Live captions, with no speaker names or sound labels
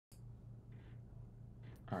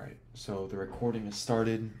All right, so the recording has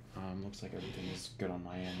started. Looks like everything is good on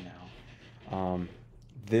my end now.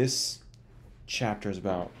 This chapter is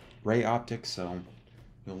about ray optics, so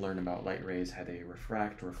you'll learn about light rays, how they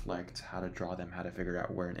refract, reflect, how to draw them, how to figure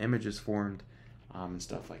out where an image is formed, and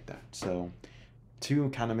stuff like that. So, two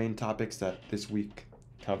kind of main topics that this week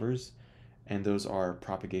covers, and those are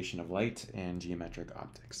propagation of light and geometric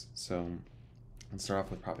optics. So, let's start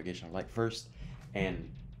off with propagation of light first, and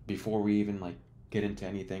before we even get into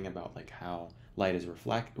anything about how light is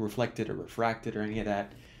reflected or refracted or any of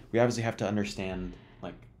that, we obviously have to understand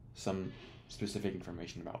some specific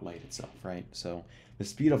information about light itself, right? So the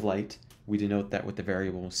speed of light, we denote that with the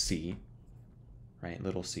variable c, right?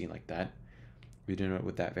 Little c like that. We denote it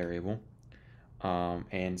with that variable.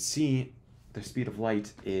 And c, the speed of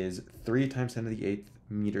light is 3 times 10 to the 8th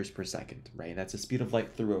meters per second, right? That's the speed of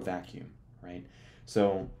light through a vacuum, right?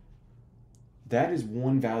 So that is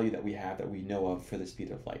one value that we have that we know of for the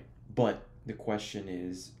speed of light. But the question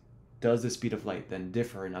is, does the speed of light then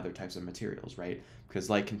differ in other types of materials, right? Because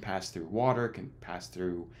light can pass through water, can pass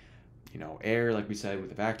through, air, like we said with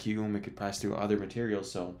the vacuum, it could pass through other materials.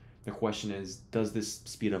 So the question is, does this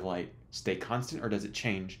speed of light stay constant or does it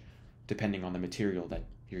change depending on the material that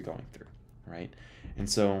you're going through, right? And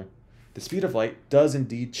so the speed of light does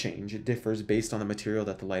indeed change. It differs based on the material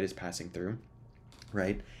that the light is passing through,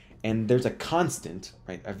 right? And there's a constant,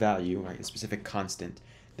 right, a value, right, a specific constant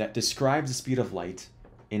that describes the speed of light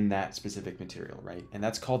in that specific material, right? And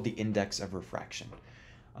that's called the index of refraction.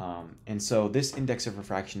 And so this index of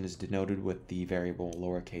refraction is denoted with the variable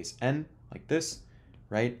lowercase n, like this,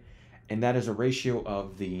 right? And that is a ratio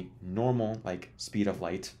of the normal, speed of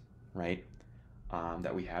light, right,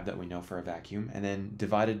 that we have, that we know for a vacuum, and then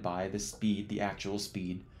divided by the speed, the actual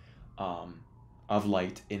speed of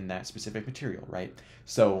light in that specific material, right?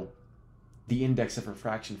 So the index of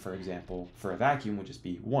refraction, for example, for a vacuum would just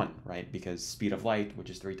be 1, right? Because speed of light, which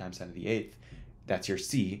is 3 times 10 to the 8th, that's your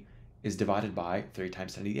c, is divided by 3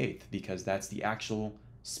 times 10 to the 8th, because that's the actual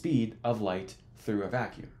speed of light through a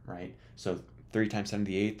vacuum, right? So 3 times 10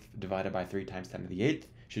 to the 8th divided by 3 times 10 to the 8th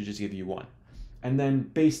should just give you 1. And then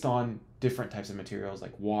based on different types of materials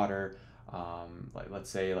like water, let's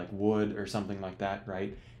say wood or something like that,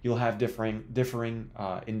 right? You'll have differing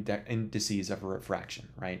indices of refraction,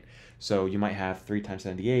 right? So you might have 3 times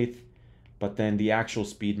 10 to the 8th, but then the actual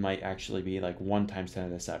speed might actually be 1 times 10 to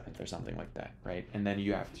the 7th or something like that, right? And then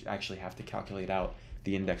you actually have to calculate out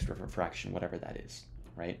the index of refraction, whatever that is,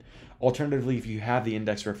 right? Alternatively, if you have the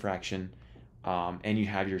index of refraction and you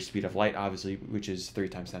have your speed of light, obviously, which is 3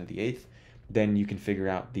 times 10 to the 8th, then you can figure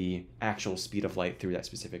out the actual speed of light through that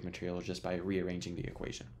specific material just by rearranging the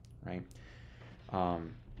equation, right?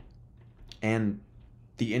 And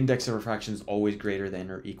the index of refraction is always greater than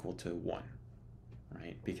or equal to 1,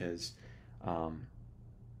 right? Because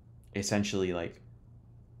essentially,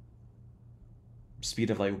 speed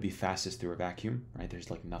of light will be fastest through a vacuum, right? There's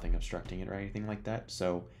nothing obstructing it or anything like that.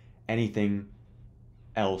 So anything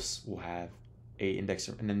else will have an index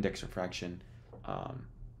of refraction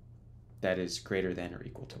that is greater than or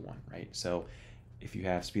equal to 1, right? So if you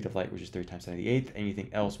have speed of light, which is 3 times 10 to the 8th, anything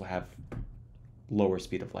else will have lower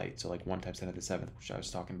speed of light. So 1 times 10 to the 7th, which I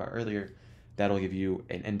was talking about earlier, that'll give you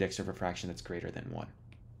an index of refraction that's greater than 1,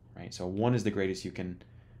 right? So 1 is the greatest you can,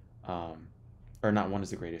 or not 1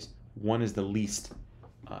 is the greatest, 1 is the least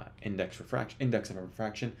index of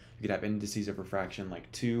refraction. You could have indices of refraction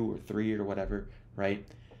like 2 or 3 or whatever, right?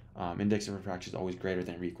 Index of refraction is always greater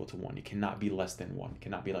than or equal to 1. It cannot be less than 1. It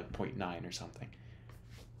cannot be 0.9 or something.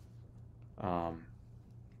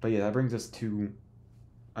 But yeah, that brings us to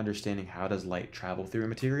understanding how does light travel through a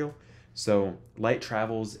material. So light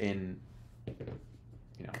travels in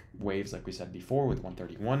waves, like we said before with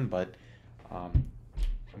 131, but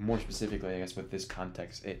more specifically, I guess with this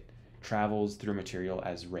context, it travels through material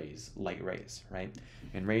as rays, light rays, right?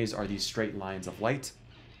 And rays are these straight lines of light,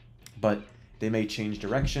 but they may change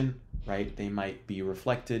direction, right? They might be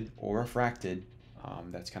reflected or refracted.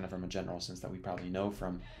 That's kind of from a general sense that we probably know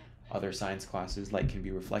from other science classes. Light can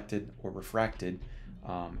be reflected or refracted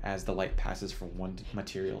as the light passes from one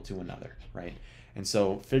material to another, right? And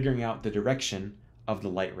so figuring out the direction of the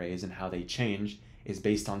light rays and how they change is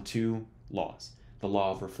based on 2 laws: the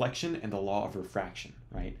law of reflection and the law of refraction,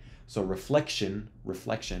 right? So reflection,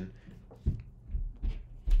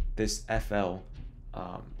 this FL,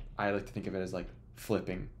 I like to think of it as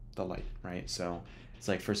flipping the light, right? So it's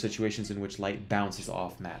for situations in which light bounces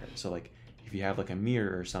off matter. So if you have a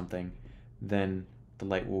mirror or something, then the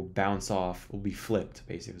light will bounce off, will be flipped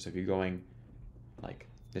basically. So if you're going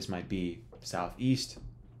this might be southeast,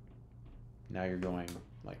 now you're going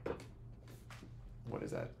what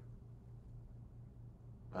is that?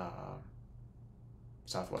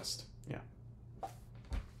 southwest. Yeah.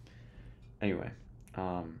 Anyway,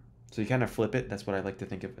 so you kind of flip it. That's what I like to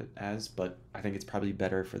think of it as, but I think it's probably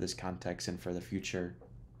better for this context and for the future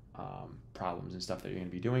problems and stuff that you're going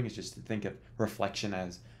to be doing is just to think of reflection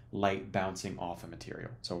as light bouncing off a material.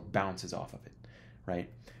 So it bounces off of it, right?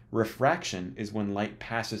 Refraction is when light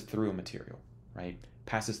passes through a material, right?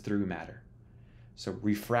 Passes through matter. So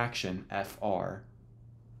refraction, FR,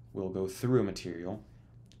 will go through a material.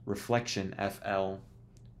 Reflection, FL,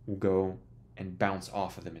 will go and bounce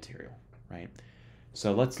off of the material, right?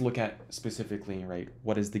 So let's look at specifically, right,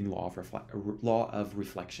 what is the law of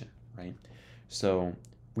reflection, right? So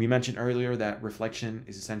we mentioned earlier that reflection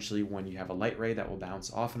is essentially when you have a light ray that will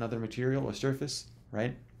bounce off another material or surface,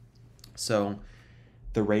 right? So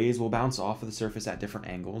the rays will bounce off of the surface at different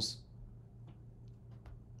angles.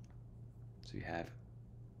 So you have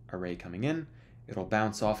a ray coming in, it'll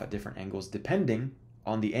bounce off at different angles depending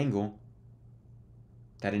on the angle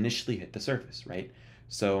that initially hit the surface, right?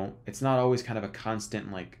 So it's not always kind of a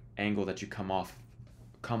constant like angle that you come off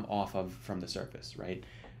of from the surface, right?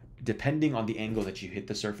 Depending on the angle that you hit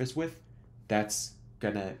the surface with, that's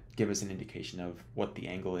gonna give us an indication of what the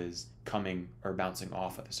angle is coming or bouncing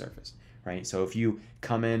off of the surface, right? So if you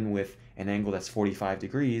come in with an angle that's 45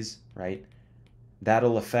 degrees, right,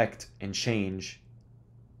 that'll affect and change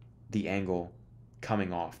the angle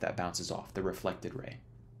coming off that bounces off the reflected ray,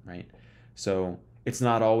 right? So it's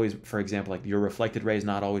not always, for example, like your reflected ray is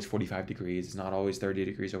not always 45 degrees, it's not always 30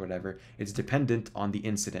 degrees or whatever. It's dependent on the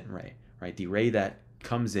incident ray, right? The ray that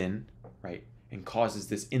comes in, right, and causes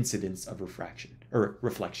this incidence of refraction, or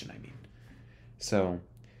reflection, I mean. So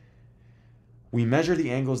we measure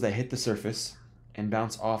the angles that hit the surface and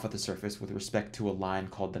bounce off of the surface with respect to a line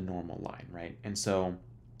called the normal line, right? And so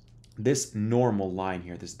this normal line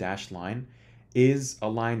here, this dashed line, is a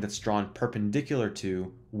line that's drawn perpendicular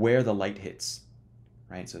to where the light hits,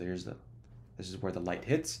 right? So this is where the light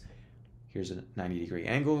hits. Here's a 90-degree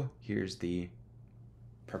angle. Here's the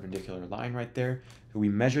perpendicular line right there. So we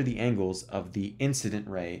measure the angles of the incident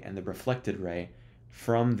ray and the reflected ray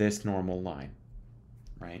from this normal line,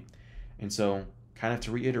 right? And so kind of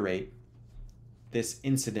to reiterate, this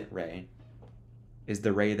incident ray is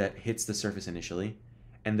the ray that hits the surface initially,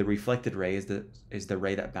 and the reflected ray is the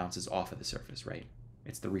ray that bounces off of the surface, right?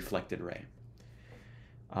 It's the reflected ray.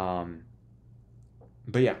 But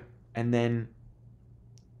yeah, and then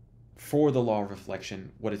for the law of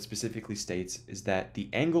reflection, what it specifically states is that the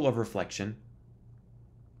angle of reflection,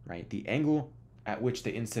 right, the angle at which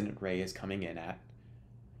the incident ray is coming in at,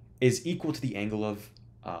 is equal to the angle of,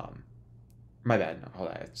 my bad, no, hold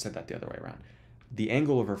on, I said that the other way around. The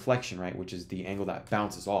angle of reflection, right, which is the angle that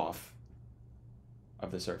bounces off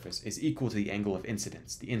of the surface, is equal to the angle of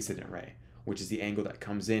incidence, the incident ray, which is the angle that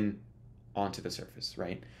comes in onto the surface,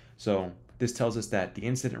 right? So this tells us that the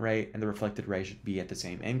incident ray and the reflected ray should be at the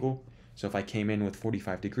same angle. So if I came in with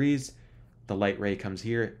 45 degrees, the light ray comes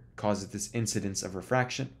here, causes this incidence of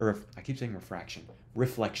refraction, or I keep saying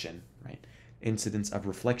reflection, right? Incidence of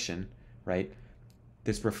reflection, right?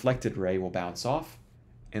 This reflected ray will bounce off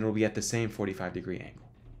and it will be at the same 45-degree angle,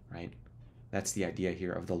 right? That's the idea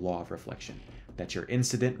here of the law of reflection, that your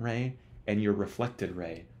incident ray and your reflected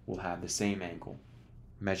ray will have the same angle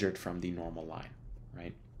measured from the normal line,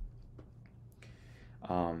 right?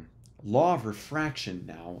 Law of refraction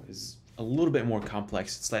now is a little bit more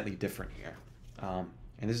complex. It's slightly different here.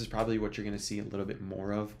 And this is probably what you're going to see a little bit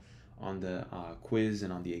more of on the quiz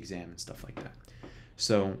and on the exam and stuff like that.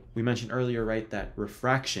 So we mentioned earlier, right, that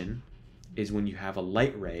refraction is when you have a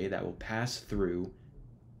light ray that will pass through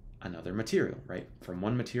another material, right? From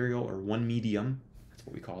one material or one medium, that's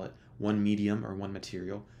what we call it, one medium or one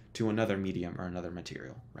material to another medium or another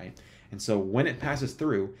material, right? And so when it passes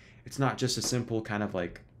through, it's not just a simple kind of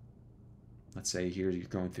like, let's say here you're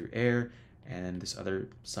going through air and this other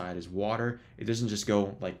side is water. It doesn't just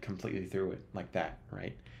go like completely through it like that,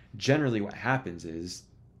 right? Generally what happens is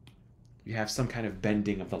you have some kind of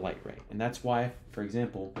bending of the light ray. And that's why, for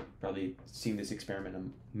example, probably seen this experiment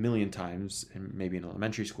a million times, and maybe in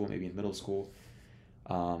elementary school, maybe in middle school.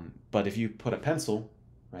 But if you put a pencil,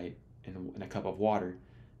 right, in a cup of water,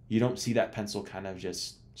 you don't see that pencil kind of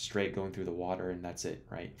just straight going through the water and that's it,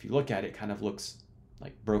 right? If you look at it, it kind of looks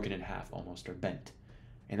like broken in half almost, or bent.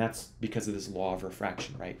 And that's because of this law of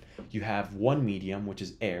refraction, right? You have one medium, which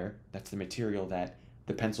is air. That's the material that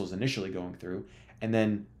the pencil is initially going through. And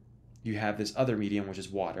then you have this other medium, which is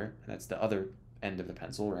water. And that's the other end of the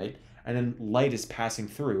pencil, right? And then light is passing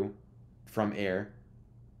through from air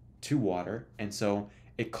to water. And so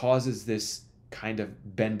it causes this kind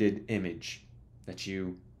of bended image that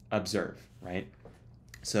you observe, right?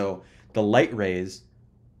 So the light rays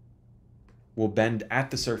will bend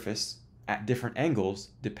at the surface at different angles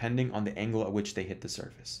depending on the angle at which they hit the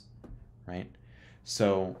surface, right?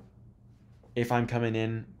 So if I'm coming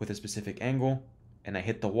in with a specific angle and I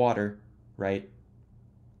hit the water, right,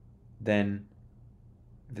 then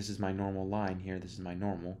this is my normal line here. This is my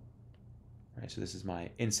normal, right? So this is my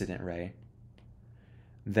incident ray.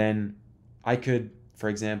 Then I could, for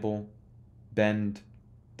example, bend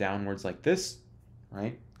downwards like this,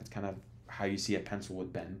 right? That's kind of how you see a pencil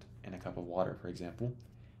would bend in a cup of water, for example,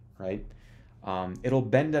 right? It'll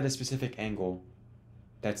bend at a specific angle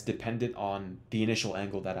that's dependent on the initial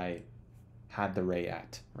angle that I had the ray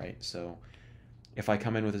at, right? So if I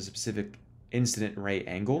come in with a specific incident ray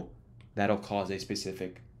angle, that'll cause a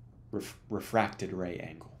specific refracted ray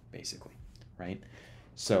angle, basically, right?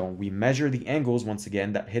 So we measure the angles, once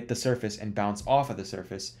again, that hit the surface and bounce off of the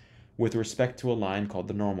surface with respect to a line called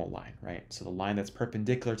the normal line, right? So the line that's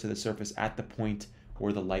perpendicular to the surface at the point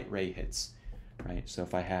where the light ray hits, right? So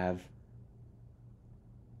if I have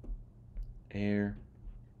air,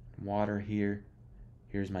 water here,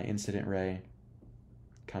 here's my incident ray,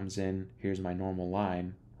 comes in, here's my normal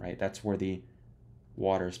line, right? That's where the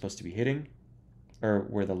water is supposed to be hitting, or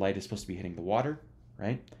where the light is supposed to be hitting the water,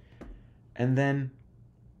 right? And then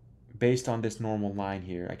based on this normal line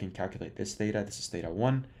here, I can calculate this theta. This is theta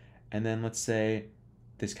 1. And then let's say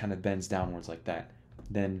this kind of bends downwards like that.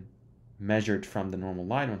 Then measured from the normal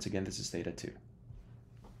line, once again, this is theta 2,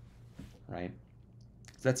 right?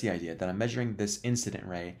 So that's the idea, that I'm measuring this incident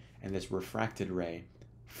ray and this refracted ray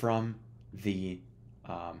from the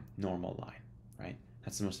normal line, right?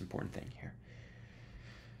 That's the most important thing here.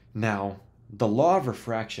 Now, the law of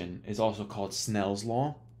refraction is also called Snell's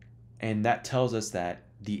law, and that tells us that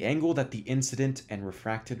the angle that the incident and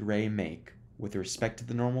refracted ray make with respect to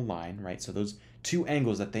the normal line, right? So those two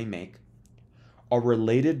angles that they make are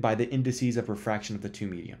related by the indices of refraction of the two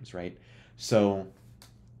mediums, right? So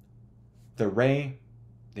the ray,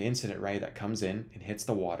 the incident ray that comes in and hits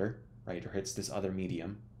the water, right, or hits this other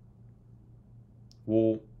medium,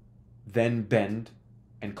 will then bend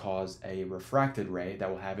and cause a refracted ray that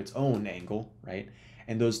will have its own angle, right?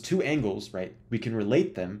 And those two angles, right, we can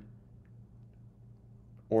relate them,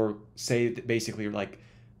 or say that basically like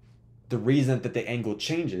the reason that the angle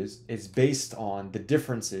changes is based on the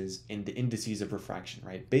differences in the indices of refraction,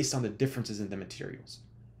 right? Based on the differences in the materials,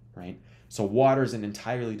 right? So water is an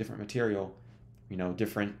entirely different material, you know,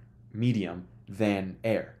 different medium than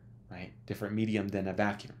air, right? Different medium than a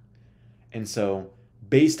vacuum. And so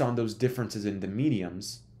based on those differences in the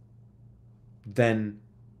mediums, then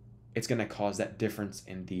it's going to cause that difference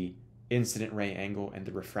in the incident ray angle and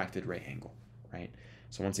the refracted ray angle, right?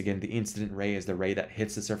 So once again, the incident ray is the ray that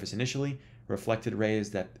hits the surface initially. Reflected ray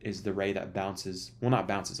is the ray that bounces, well, not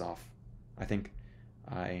bounces off. I think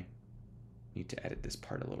I need to edit this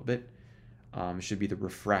part a little bit. It should be the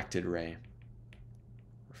refracted ray.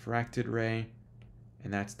 Refracted ray,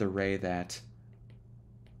 and that's the ray that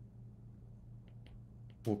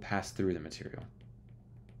will pass through the material.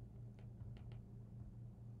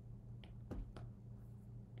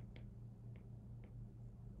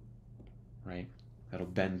 Right? That'll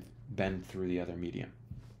bend through the other medium,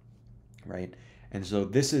 right? And so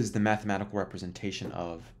this is the mathematical representation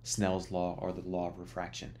of Snell's law, or the law of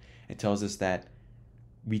refraction. It tells us that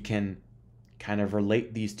we can kind of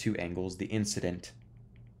relate these two angles, the incident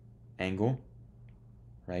angle,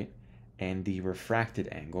 right, and the refracted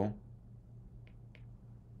angle,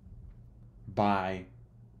 by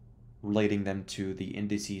relating them to the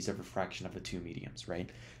indices of refraction of the two mediums, right?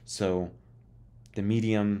 So the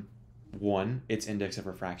medium 1, its index of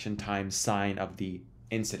refraction, times sine of the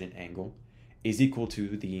incident angle, is equal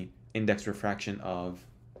to the index refraction of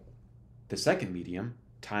the second medium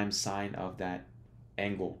times sine of that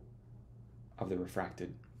angle of the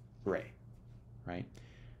refracted ray, right?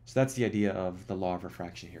 So that's the idea of the law of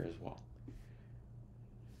refraction here as well.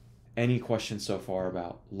 Any questions so far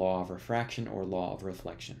about law of refraction or law of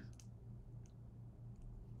reflection?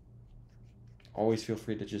 Always feel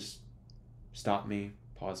free to just stop me,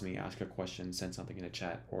 pause me, ask a question, send something in a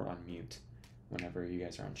chat, or unmute whenever you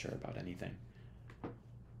guys are unsure about anything.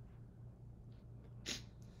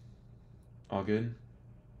 All good?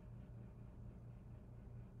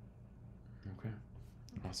 Okay,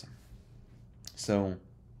 awesome. So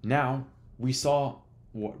now we saw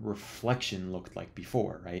what reflection looked like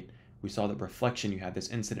before, right? We saw that reflection, you had this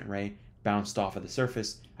incident ray bounced off of the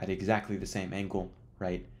surface at exactly the same angle,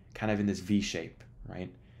 right? Kind of in this V shape,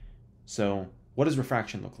 right? So what does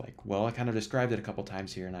refraction look like? Well, I kind of described it a couple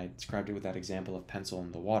times here, and I described it with that example of pencil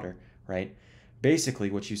in the water, right? Basically,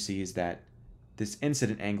 what you see is that this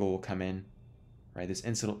incident angle will come in, right? This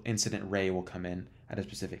incident ray will come in at a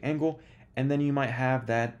specific angle, and then you might have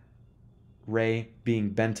that ray being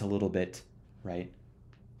bent a little bit, right?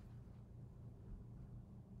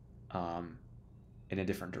 In a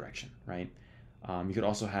different direction, right? You could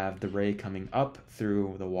also have the ray coming up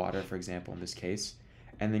through the water, for example, in this case,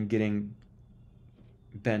 and then getting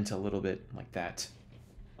bent a little bit like that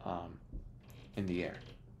in the air,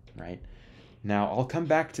 right? Now, I'll come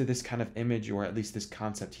back to this kind of image, or at least this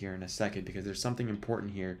concept here in a second, because there's something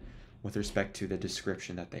important here with respect to the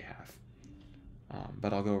description that they have.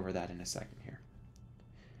 But I'll go over that in a second here.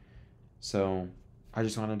 So I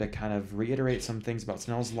just wanted to kind of reiterate some things about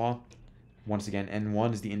Snell's law. Once again,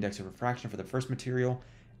 N1 is the index of refraction for the first material.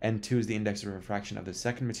 N2 is the index of refraction of the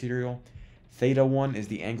second material. Theta 1 is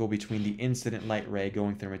the angle between the incident light ray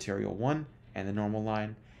going through material 1 and the normal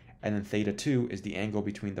line. And then theta 2 is the angle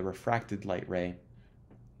between the refracted light ray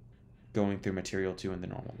going through material 2 and the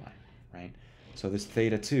normal line, right? So this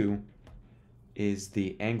theta 2 is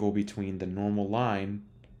the angle between the normal line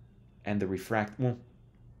and the well,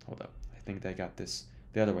 hold up. I think I got this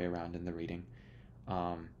the other way around in the reading.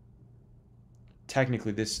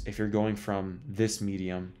 Technically, this, if you're going from this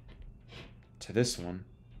medium to this one,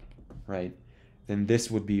 right, then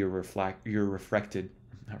this would be your refracted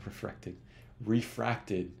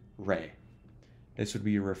ray. This would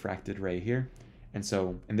be your refracted ray here. And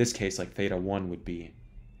so in this case, like theta 1 would be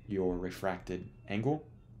your refracted angle.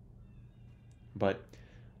 But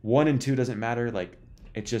 1 and 2 doesn't matter. Like,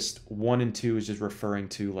 it's just 1 and 2 is just referring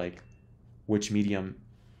to like which medium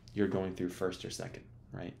you're going through first or second,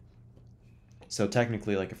 right? So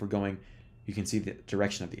technically, like if we're going, you can see the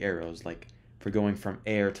direction of the arrows. Like if we're going from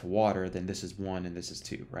air to water, then this is 1 and this is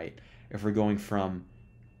 2, right? If we're going from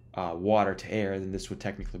water to air, then this would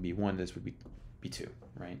technically be 1, this would be 2,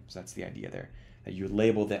 right? So that's the idea there, that you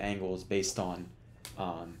label the angles based on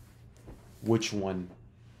which one,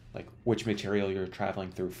 like which material you're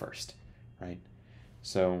traveling through first, right?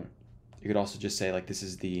 So you could also just say like this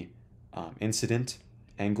is the incident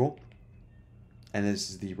angle, and this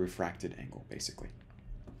is the refracted angle, basically,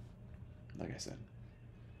 like I said.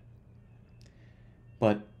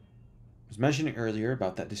 But I was mentioning earlier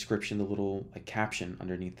about that description, the little like caption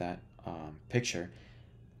underneath that picture.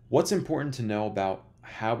 What's important to know about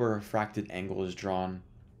how a refracted angle is drawn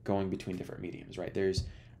going between different mediums, right? There's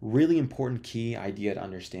really important key idea to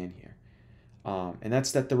understand here. And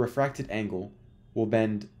that's that the refracted angle will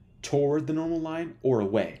bend toward the normal line or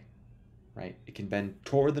away, right? It can bend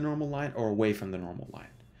toward the normal line or away from the normal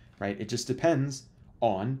line, right? It just depends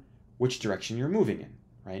on which direction you're moving in,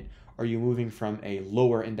 right? Are you moving from a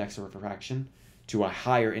lower index of refraction to a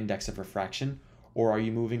higher index of refraction, or are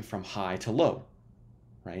you moving from high to low,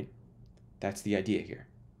 right? That's the idea here.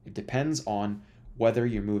 It depends on whether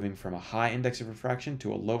you're moving from a high index of refraction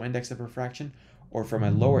to a low index of refraction, or from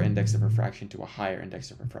a lower index of refraction to a higher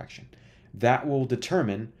index of refraction. That will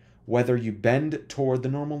determine whether you bend toward the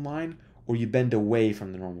normal line or you bend away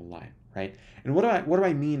from the normal line, right? And what do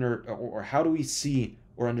I mean, or how do we see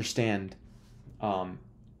or understand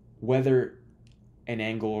whether an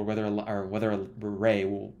angle or whether a ray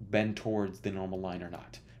will bend towards the normal line or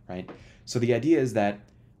not, right? So the idea is that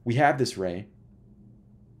we have this ray,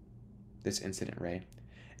 this incident ray.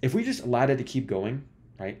 If we just allowed it to keep going,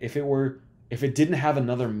 right? If it didn't have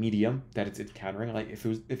another medium that it's encountering, like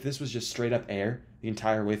if this was just straight up air the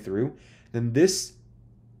entire way through, then this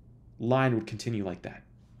line would continue like that,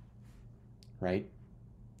 right?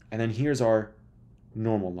 And then here's our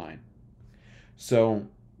normal line. So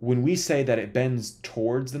when we say that it bends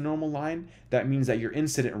towards the normal line, that means that your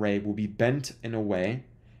incident ray will be bent in a way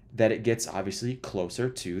that it gets obviously closer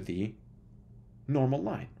to the normal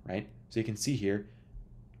line, right? So you can see here,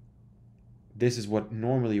 this is what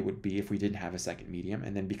normally it would be if we didn't have a second medium.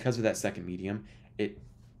 And then because of that second medium, it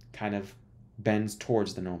kind of bends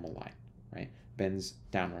towards the normal line, right? Bends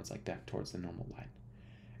downwards like that towards the normal line.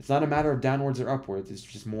 It's not a matter of downwards or upwards. It's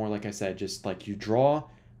just more, like I said, just like you draw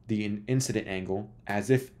the incident angle as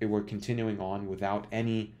if it were continuing on without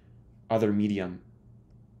any other medium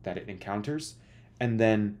that it encounters. And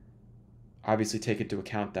then obviously take into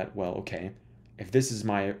account that, well, okay, if this is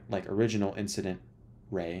my like original incident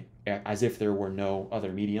ray, as if there were no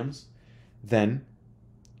other mediums, then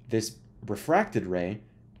this refracted ray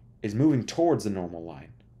is moving towards the normal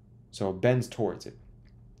line. So it bends towards it.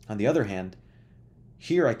 On the other hand,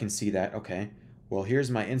 here I can see that, okay, well,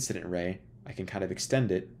 here's my incident ray. I can kind of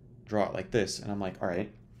extend it, draw it like this, and I'm like, all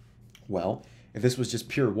right, well, if this was just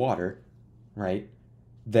pure water, right,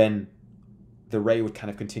 then the ray would kind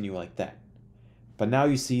of continue like that. But now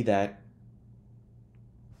you see that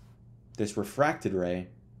this refracted ray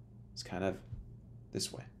is kind of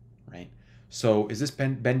this way, right? So is this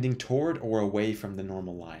bending toward or away from the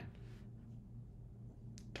normal line?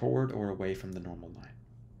 Toward or away from the normal line?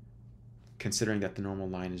 Considering that the normal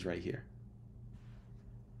line is right here.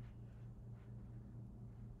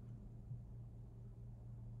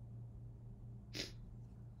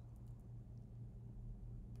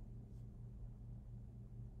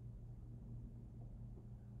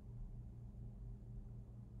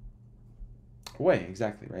 Away,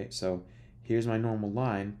 exactly, right? So here's my normal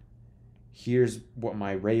line. Here's what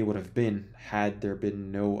my ray would have been had there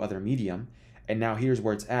been no other medium. And now here's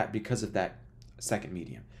where it's at because of that second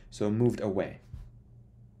medium. So it moved away,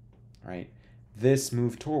 right? This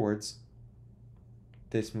moved towards,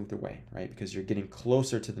 this moved away, right? Because you're getting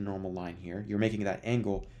closer to the normal line here. You're making that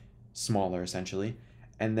angle smaller, essentially.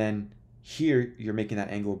 And then here, you're making that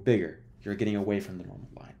angle bigger. You're getting away from the normal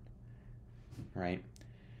line, right?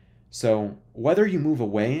 So whether you move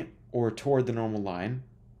away or toward the normal line,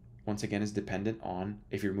 once again, is dependent on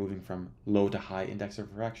if you're moving from low to high index of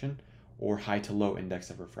refraction or high to low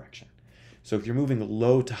index of refraction. So if you're moving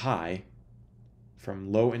low to high,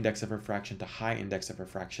 from low index of refraction to high index of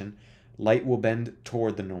refraction, light will bend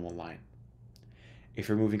toward the normal line. If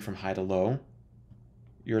you're moving from high to low,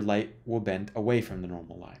 your light will bend away from the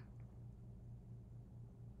normal line.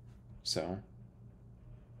 So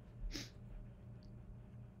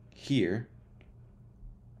here,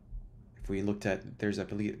 if we looked at, there's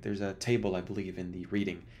a table, I believe, in the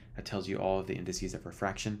reading that tells you all of the indices of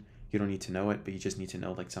refraction. You don't need to know it, but you just need to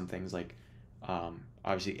know like some things like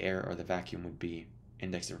obviously air or the vacuum would be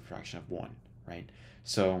index of refraction of 1, right?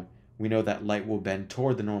 So we know that light will bend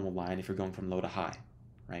toward the normal line if you're going from low to high,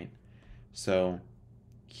 right? So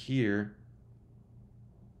here,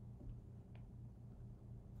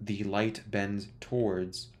 the light bends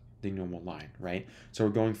towards the normal line, right? So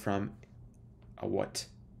we're going from a what?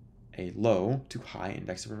 A low to high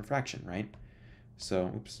index of refraction, right?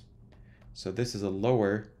 So, oops. So this is a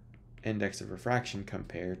lower index of refraction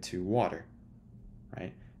compared to water,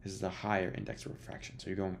 right? This is a higher index of refraction. So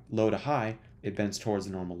you're going low to high, it bends towards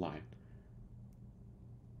the normal line.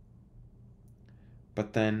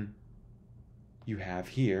 But then you have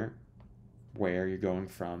here where you're going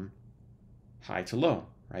from high to low,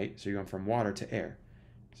 right? So you're going from water to air.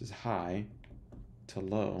 This is high to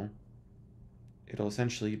low. It'll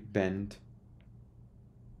essentially bend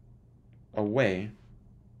away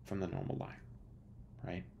from the normal line,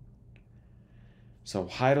 right? So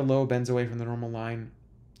high to low bends away from the normal line.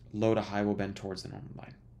 Low to high will bend towards the normal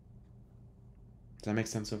line. Does that make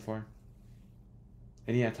sense so far?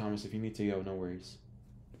 And yeah, Thomas, if you need to go, no worries.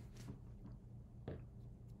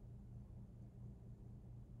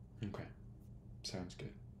 Okay, sounds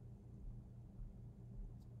good.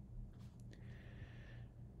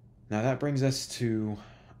 Now that brings us to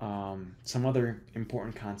some other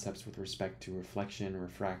important concepts with respect to reflection,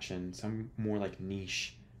 refraction, some more like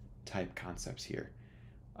niche type concepts here.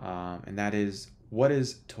 And that is, what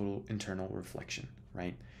is total internal reflection,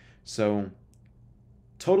 right? So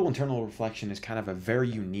total internal reflection is kind of a very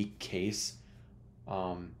unique case,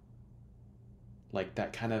 like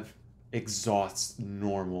that kind of exhausts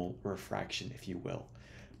normal refraction, if you will,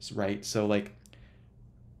 right? So like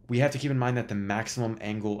we have to keep in mind that the maximum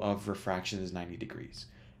angle of refraction is 90 degrees.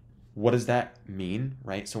 What does that mean,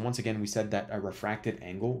 right? So once again, we said that a refracted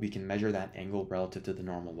angle, we can measure that angle relative to the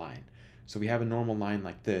normal line. So we have a normal line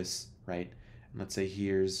like this, right? And let's say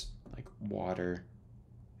here's like water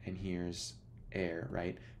and here's air,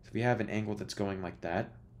 right? So we have an angle that's going like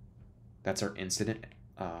that. That's our incident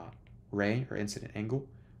ray or incident angle,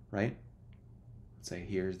 right? Let's say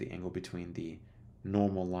here's the angle between the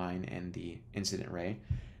normal line and the incident ray.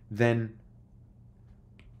 Then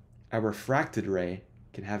a refracted ray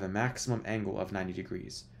can have a maximum angle of 90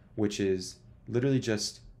 degrees, which is literally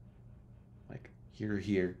just like here or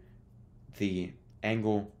here, the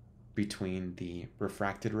angle between the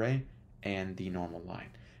refracted ray and the normal line.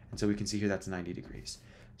 And so we can see here that's 90 degrees.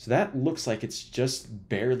 So that looks like it's just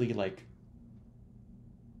barely like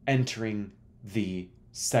entering the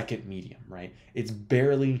second medium, right? It's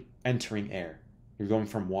barely entering air. You're going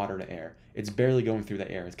from water to air. It's barely going through the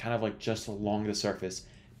air. It's kind of like just along the surface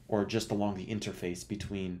or just along the interface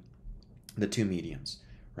between the two mediums,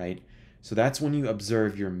 right? So that's when you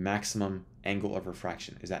observe your maximum angle of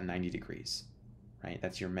refraction is at 90 degrees, right?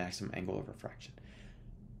 That's your maximum angle of refraction.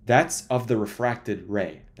 That's of the refracted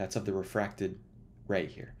ray. That's of the refracted ray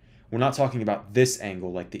here. We're not talking about this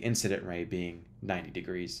angle like the incident ray being 90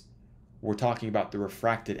 degrees. We're talking about the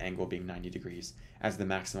refracted angle being 90 degrees as the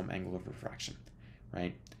maximum angle of refraction,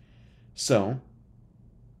 right? So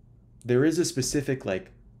there is a specific,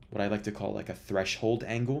 like, what I like to call like a threshold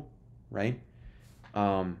angle, right?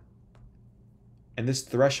 And this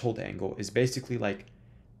threshold angle is basically like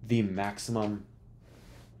the maximum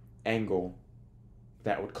angle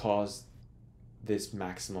that would cause this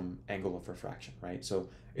maximum angle of refraction, right? So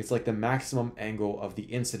it's like the maximum angle of the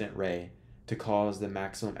incident ray to cause the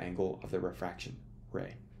maximum angle of the refraction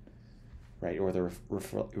ray, right? Or the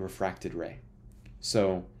refracted ray.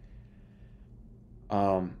 So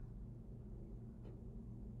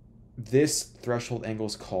this threshold angle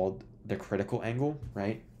is called the critical angle,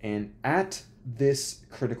 right? And at this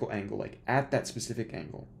critical angle, like at that specific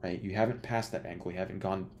angle, right? You haven't passed that angle, you haven't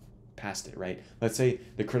gone past it, right? Let's say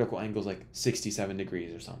the critical angle is like 67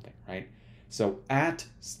 degrees or something, right? So at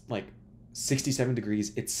like 67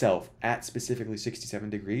 degrees itself, at specifically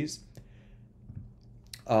 67 degrees,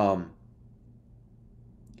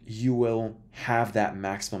 you will have that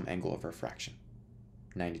maximum angle of refraction,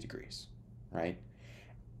 90 degrees, right?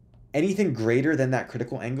 Anything greater than that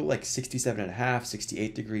critical angle, like 67 and a half,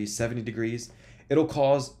 68 degrees, 70 degrees, it'll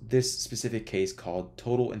cause this specific case called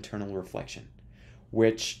total internal reflection,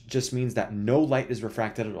 which just means that no light is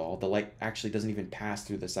refracted at all. The light actually doesn't even pass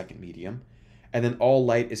through the second medium. And then all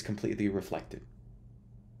light is completely reflected.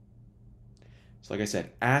 So like I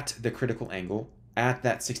said, at the critical angle, at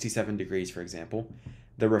that 67 degrees, for example,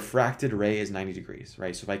 the refracted ray is 90 degrees,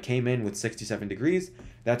 right? So if I came in with 67 degrees,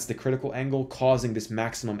 that's the critical angle causing this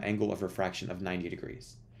maximum angle of refraction of 90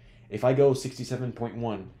 degrees. If I go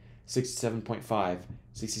 67.1, 67.5,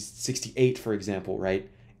 68, for example, right?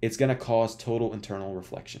 It's going to cause total internal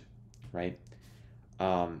reflection, right?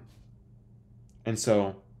 And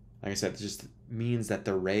so, like I said, it just means that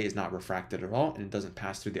the ray is not refracted at all and it doesn't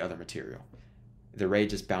pass through the other material. The ray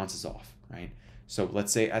just bounces off, right? So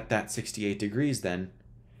let's say at that 68 degrees then,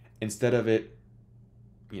 instead of it,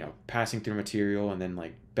 passing through material and then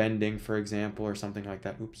like bending, for example, or something like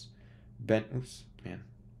that, all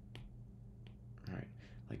right,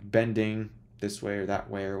 like bending this way or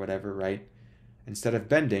that way or whatever, right? Instead of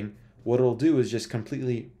bending, what it'll do is just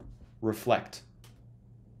completely reflect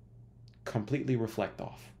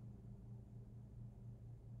off,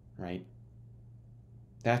 right?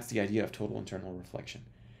 That's the idea of total internal reflection.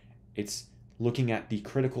 It's looking at the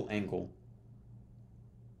critical angle,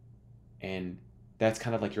 and that's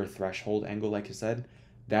kind of like your threshold angle, like I said.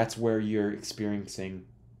 That's where you're experiencing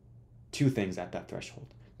two things at that threshold.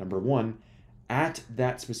 Number one, at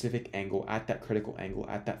that specific angle, at that critical angle,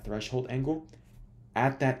 at that threshold angle,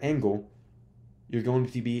 at that angle, you're going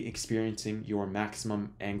to be experiencing your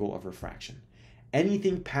maximum angle of refraction.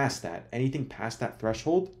 Anything past that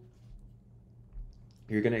threshold,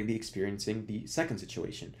 you're going to be experiencing the second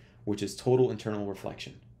situation, which is total internal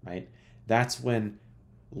reflection, right? That's when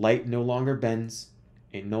light no longer bends,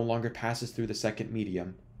 it no longer passes through the second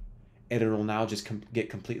medium, and it'll now just get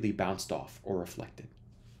completely bounced off or reflected,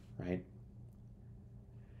 right?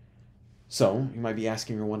 So you might be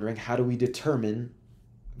asking or wondering, how do we determine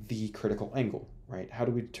the critical angle, right? How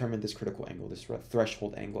do we determine this critical angle, this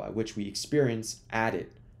threshold angle at which we experience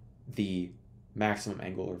added the maximum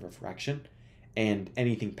angle of refraction, and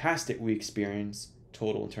anything past it we experience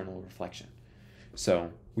total internal reflection.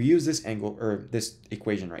 So we use this angle, or this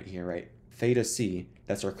equation right here, right? Theta c,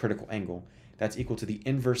 that's our critical angle, that's equal to the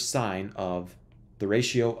inverse sine of the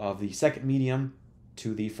ratio of the second medium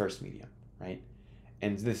to the first medium, right?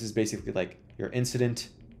 And this is basically like your incident,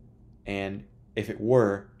 and if it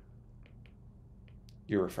were,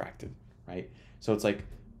 you're refracted, right? So it's like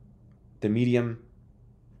the medium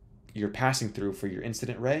you're passing through for your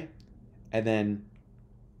incident ray, and then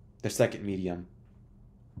the second medium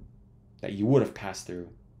that you would have passed through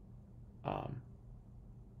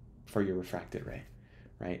for your refracted ray,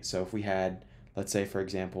 right? So if we had, let's say, for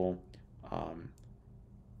example,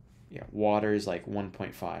 water is like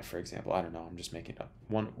 1.5, for example. I don't know, I'm just making it up.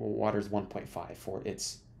 Water is 1.5 for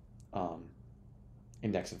its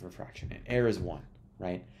index of refraction, and air is 1,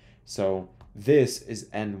 right? So this is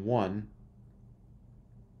N1,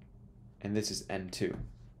 and this is N2,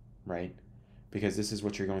 right? Because this is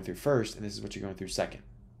what you're going through first, and this is what you're going through second.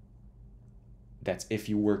 That's if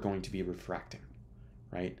you were going to be refracting,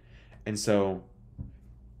 right? And so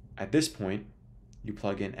at this point, you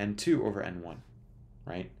plug in N2 over N1,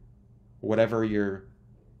 right? Whatever your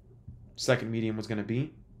second medium was going to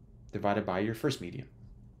be, divided by your first medium.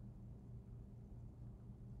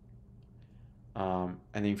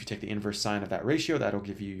 And then if you take the inverse sine of that ratio, that'll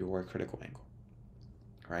give you your critical angle,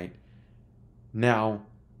 right? Now,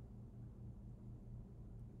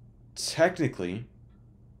 technically,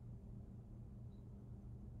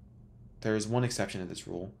 there is one exception to this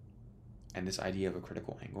rule and this idea of a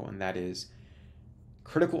critical angle, and that is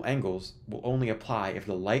critical angles will only apply if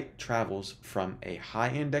the light travels from a high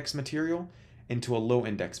index material into a low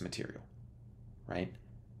index material, right?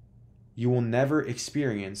 You will never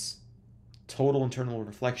experience total internal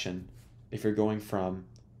reflection if you're going from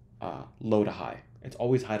low to high. It's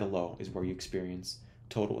always high to low is where you experience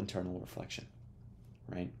total internal reflection,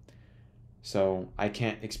 right? So I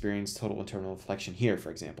can't experience total internal reflection here,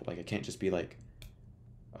 for example. Like I can't just be like,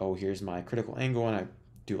 oh, here's my critical angle and I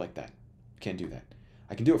do like that. Can't do that.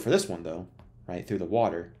 I can do it for this one though, right? Through the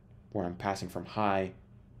water, where I'm passing from high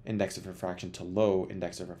index of refraction to low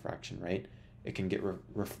index of refraction, right? It can get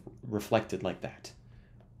reflected like that.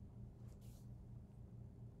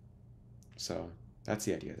 So that's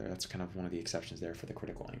the idea there. That's kind of one of the exceptions there for the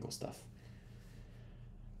critical angle stuff.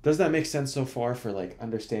 Does that make sense so far for like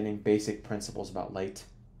understanding basic principles about light?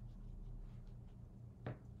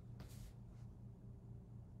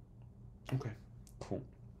 Okay, cool.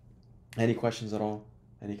 Any questions at all?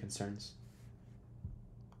 Any concerns?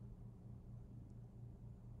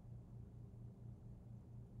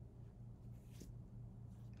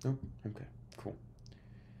 Nope. Okay, cool.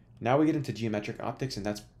 Now we get into geometric optics, and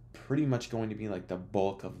that's pretty much going to be like the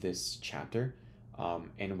bulk of this chapter,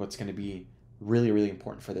 and what's going to be really, really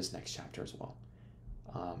important for this next chapter as well.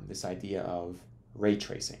 This idea of ray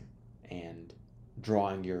tracing and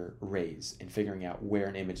drawing your rays and figuring out where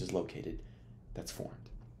an image is located that's formed.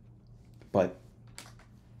 But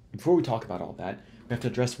before we talk about all that, we have to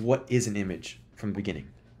address what is an image from the beginning,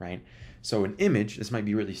 right? So an image, this might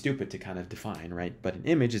be really stupid to kind of define, right? But an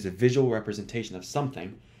image is a visual representation of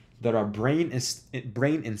something that our brain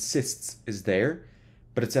insists is there,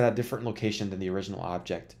 but it's at a different location than the original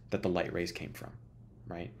object that the light rays came from,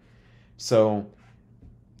 right? So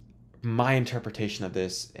my interpretation of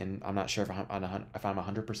this, and I'm not sure if I'm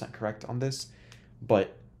 100% correct on this,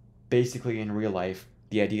 but basically in real life,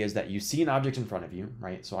 the idea is that you see an object in front of you,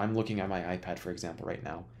 right? So I'm looking at my iPad, for example, right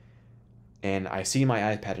now, and I see my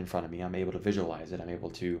iPad in front of me. I'm able to visualize it. I'm able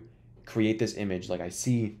to create this image like I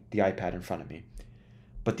see the iPad in front of me.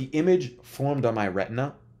 But the image formed on my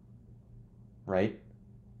retina, right,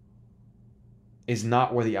 is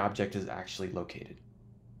not where the object is actually located.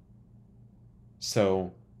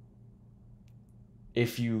 So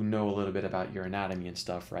if you know a little bit about your anatomy and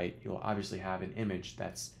stuff, right, you'll obviously have an image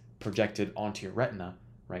that's projected onto your retina,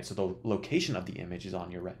 right? So the location of the image is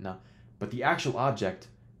on your retina, but the actual object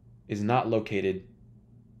is not located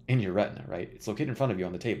in your retina, right? It's located in front of you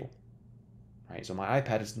on the table, right? So my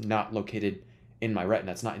iPad is not located in my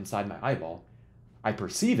retina. It's not inside my eyeball. I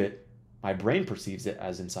perceive it. My brain perceives it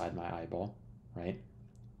as inside my eyeball, right?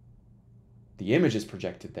 The image is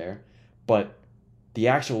projected there, but the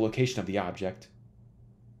actual location of the object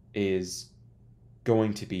is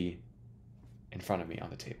going to be in front of me on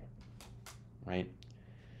the table, right?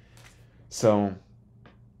 So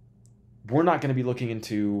we're not going to be looking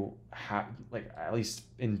into how, like, at least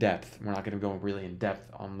in depth, we're not going to go really in depth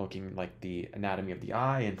on looking like the anatomy of the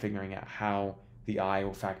eye and figuring out how the eye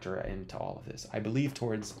will factor into all of this. I believe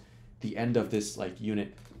towards the end of this like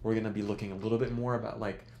unit, we're going to be looking a little bit more about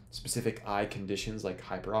like specific eye conditions like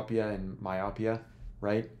hyperopia and myopia,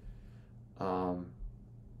 right?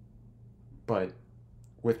 But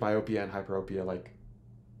with myopia and hyperopia, like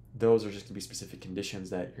those are just going to be specific conditions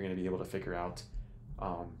that you're going to be able to figure out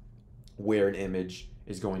where an image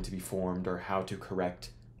is going to be formed or how to correct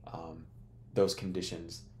those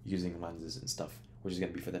conditions using lenses and stuff, which is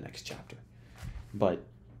going to be for the next chapter. But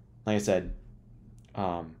like I said,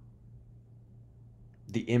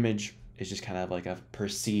 the image is just kind of like a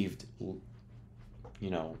perceived,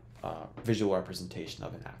 visual representation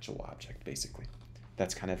of an actual object, basically.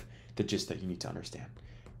 That's kind of the gist that you need to understand,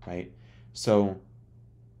 right? So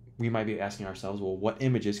we might be asking ourselves, well, what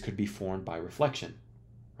images could be formed by reflection,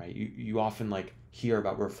 right? You often like hear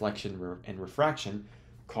about reflection and refraction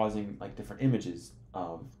causing like different images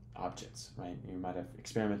of objects, right? You might have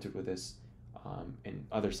experimented with this in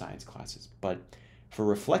other science classes, but for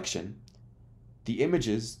reflection, the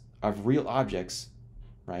images of real objects,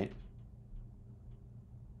 right,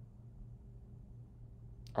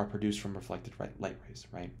 are produced from reflected light rays,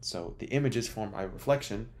 right? So the images formed by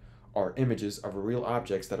reflection are images of real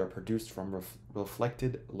objects that are produced from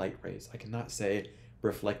reflected light rays. I cannot say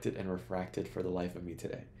reflected and refracted for the life of me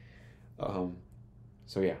today.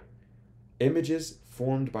 So yeah, images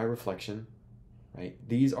formed by reflection, right?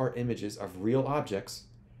 These are images of real objects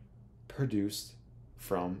produced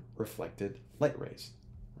from reflected light rays,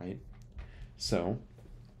 right? So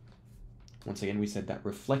once again, we said that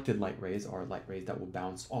reflected light rays are light rays that will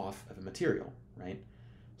bounce off of a material, right?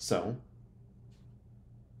 So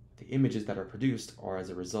the images that are produced are as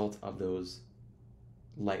a result of those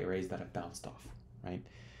light rays that have bounced off, right?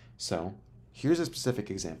 So here's a specific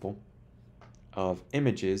example of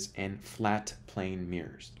images in flat plane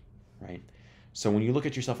mirrors, right? So when you look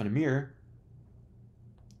at yourself in a mirror,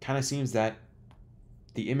 kind of seems that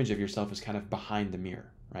the image of yourself is kind of behind the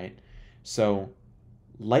mirror, right? So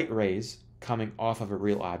light rays coming off of a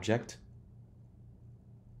real object,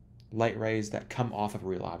 light rays that come off of a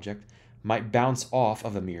real object might bounce off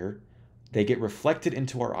of a mirror. They get reflected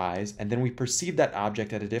into our eyes, and then we perceive that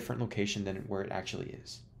object at a different location than where it actually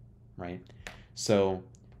is, right? So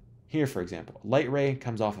here, for example, light ray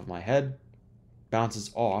comes off of my head,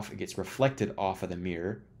 bounces off, it gets reflected off of the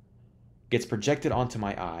mirror, gets projected onto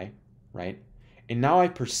my eye, right? And now I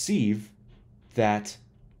perceive that,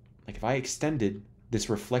 like if I extended this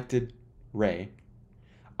reflected ray,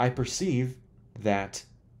 I perceive that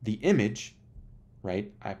the image,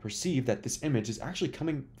 right? I perceive that this image is actually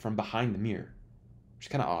coming from behind the mirror, which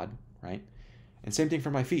is kind of odd, right? And same thing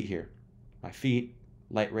for my feet here. My feet,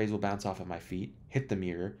 light rays will bounce off of my feet, hit the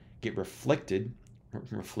mirror, get reflected,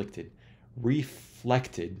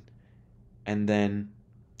 and then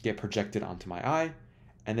get projected onto my eye.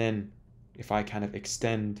 And then if I kind of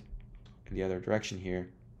extend in the other direction here,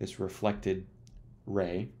 this reflected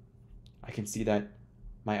ray, I can see that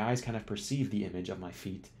my eyes kind of perceive the image of my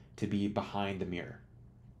feet to be behind the mirror,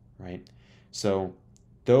 right? So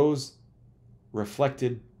those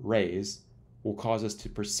reflected rays will cause us to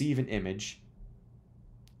perceive an image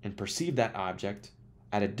and perceive that object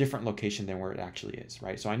at a different location than where it actually is,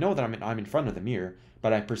 right? So I know that I'm in front of the mirror,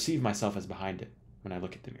 but I perceive myself as behind it when I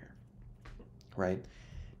look at the mirror, right?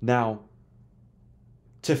 Now,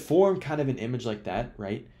 to form kind of an image like that,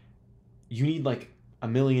 right, you need like a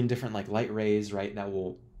million different like light rays, right, that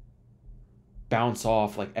will bounce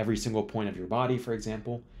off like every single point of your body, for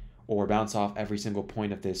example, or bounce off every single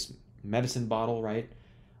point of this medicine bottle, right?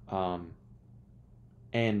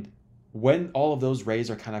 And when all of those rays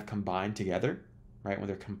are kind of combined together, right, when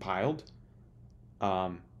they're compiled,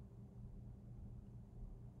 and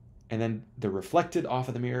then they're reflected off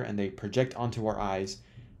of the mirror and they project onto our eyes,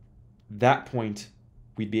 that point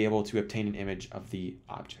we'd be able to obtain an image of the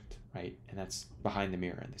object, right? And that's behind the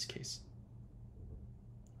mirror in this case,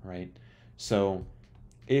 right? So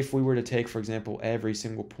if we were to take, for example, every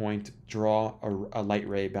single point, draw a light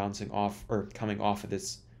ray bouncing off or coming off of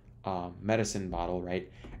this medicine bottle,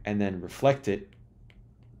 right, and then reflect it,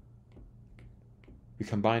 we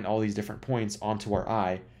combine all these different points onto our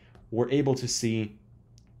eye, we're able to see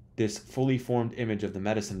this fully formed image of the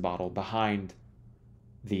medicine bottle behind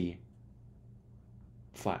the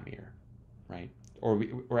flat mirror, right? Or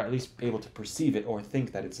we're at least able to perceive it or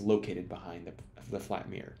think that it's located behind the flat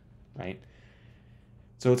mirror, right?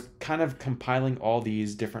 So it's kind of compiling all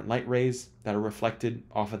these different light rays that are reflected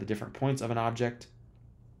off of the different points of an object,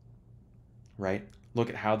 right? Look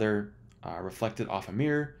at how they're reflected off a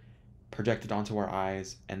mirror, projected onto our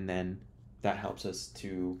eyes, and then that helps us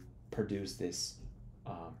to produce this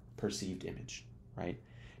perceived image, right?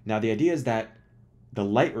 Now the idea is that the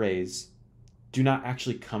light rays do not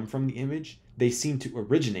actually come from the image, they seem to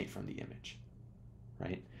originate from the image,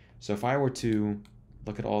 right? So if I were to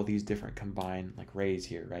look at all these different combined like rays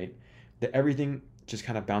here, right, that everything just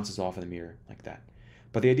kind of bounces off of the mirror like that.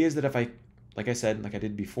 But the idea is that if I, like I said, like I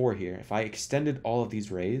did before here, if I extended all of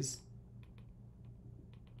these rays,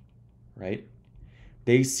 right,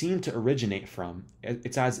 they seem to originate from,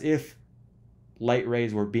 it's as if light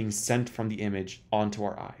rays were being sent from the image onto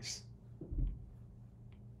our eyes,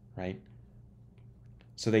 right?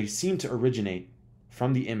 So they seem to originate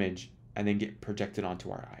from the image and then get projected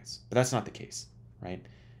onto our eyes. But that's not the case, right?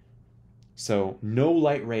 So no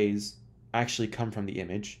light rays actually come from the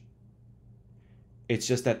image. It's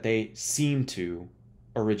just that they seem to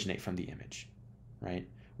originate from the image, right?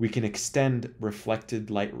 We can extend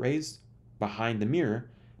reflected light rays behind the mirror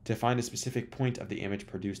to find a specific point of the image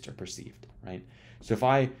produced or perceived, right? So if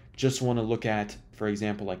I just want to look at, for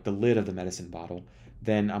example, like the lid of the medicine bottle,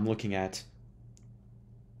 then I'm looking at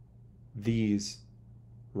these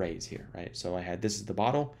rays here, right? So I had, this is the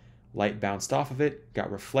bottle, light bounced off of it,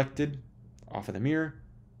 got reflected off of the mirror,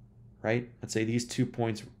 right? Let's say these 2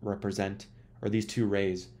 points represent, or these 2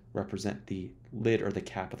 rays represent the lid or the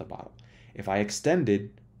cap of the bottle. If I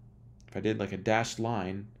extended, if I did like a dashed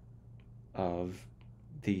line of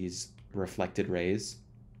these reflected rays,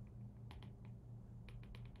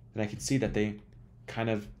 then I can see that they kind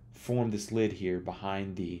of form this lid here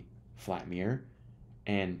behind the flat mirror,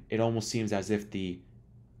 and it almost seems as if the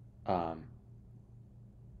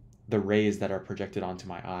rays that are projected onto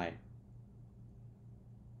my eye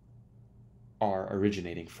are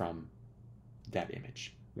originating from that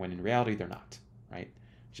image, when in reality they're not, right?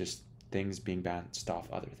 Just things being bounced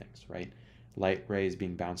off other things, right? Light rays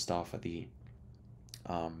being bounced off of the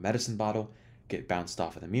medicine bottle get bounced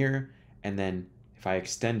off of the mirror, and then if I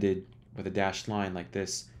extended with a dashed line like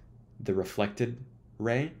this the reflected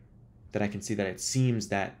ray, then I can see that it seems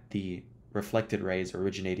that the reflected ray is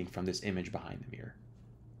originating from this image behind the mirror,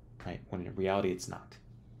 right? When in reality it's not.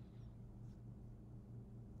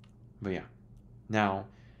 But yeah, now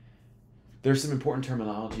there's some important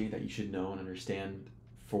terminology that you should know and understand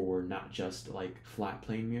for not just like flat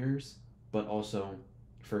plane mirrors, but also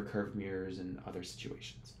for curved mirrors and other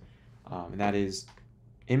situations. And that is,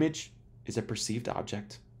 image is a perceived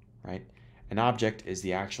object, right? An object is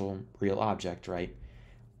the actual real object, right?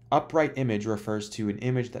 Upright image refers to an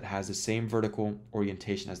image that has the same vertical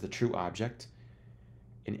orientation as the true object.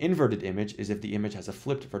 An inverted image is if the image has a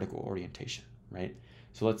flipped vertical orientation, right?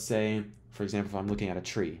 So let's say, for example, if I'm looking at a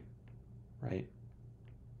tree, right?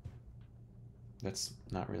 That's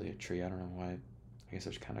not really a tree. I don't know why. I guess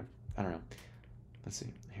there's kind of, I don't know. Let's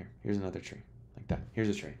see. Here's another tree, like that. Here's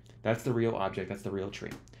a tree. That's the real object. That's the real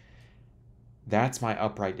tree. That's my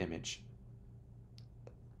upright image.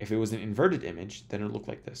 If it was an inverted image, then it would look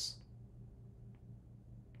like this.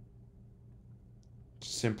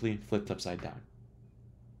 Simply flipped upside down,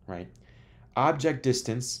 right? Object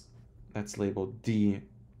distance, that's labeled D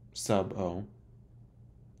sub O,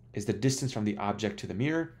 is the distance from the object to the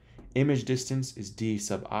mirror. Image distance is D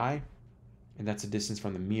sub I, and that's the distance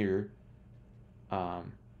from the mirror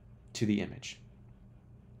to the image,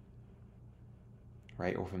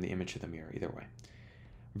 right? Or from the image to the mirror, either way.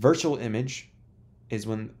 Virtual image is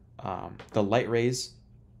when the light rays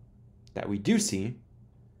that we do see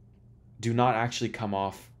do not actually come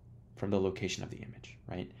off from the location of the image,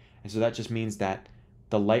 right? And so that just means that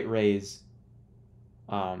the light rays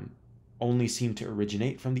only seem to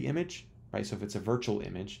originate from the image, right? So if it's a virtual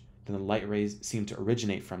image, then the light rays seem to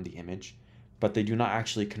originate from the image, but they do not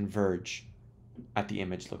actually converge at the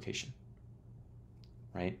image location,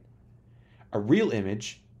 right? A real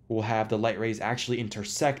image will have the light rays actually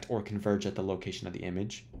intersect or converge at the location of the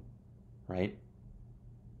image, right?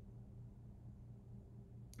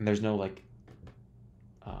 And there's no like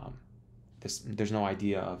there's no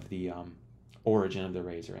idea of the origin of the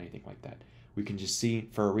rays or anything like that. We can just see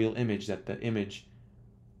for a real image that the image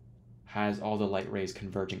has all the light rays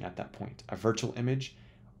converging at that point. A virtual image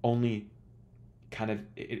only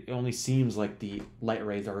it only seems like the light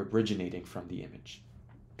rays are originating from the image,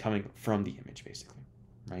 coming from the image basically,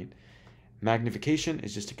 right? Magnification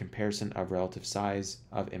is just a comparison of relative size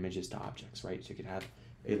of images to objects, right? So you could have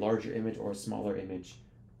a larger image or a smaller image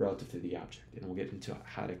relative to the object, and we'll get into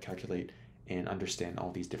how to calculate and understand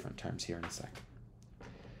all these different terms here in a sec.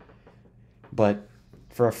 But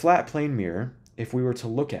for a flat plane mirror, if we were to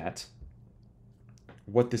look at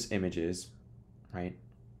what this image is, right,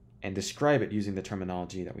 and describe it using the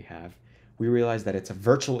terminology that we have, we realize that it's a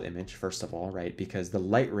virtual image, first of all, right, because the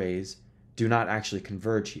light rays do not actually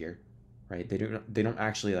converge here, right? They don't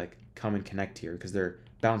actually like come and connect here because they're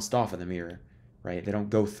bounced off of the mirror, right? They don't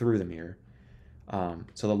go through the mirror.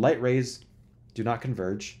 So the light rays do not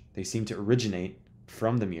converge. They seem to originate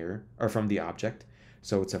from the mirror or from the object.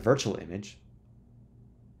 So it's a virtual image.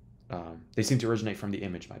 They seem to originate from the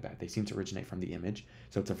image, my bad. They seem to originate from the image.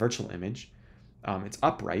 So it's a virtual image. It's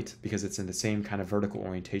upright because it's in the same kind of vertical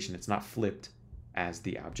orientation. It's not flipped as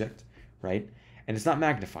the object, right? And it's not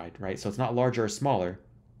magnified, right? So it's not larger or smaller.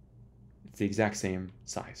 It's the exact same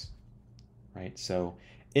size, right? So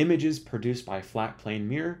images produced by a flat plane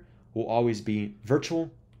mirror will always be virtual,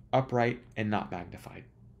 upright, and not magnified.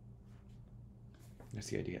 That's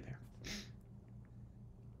the idea there.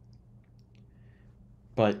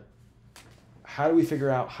 But how do we figure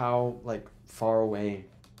out how like far away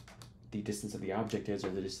the distance of the object is or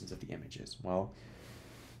the distance of the image is? Well,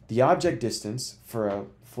 the object distance for a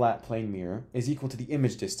flat plane mirror is equal to the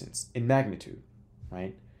image distance in magnitude,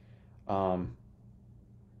 right?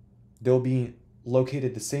 They'll be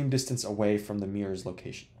located the same distance away from the mirror's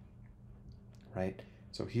location, right?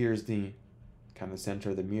 So here's the kind of the center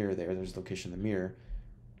of the mirror there. There's the location of the mirror.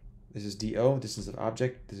 This is DO, distance of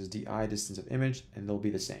object. This is DI, distance of image, and they'll be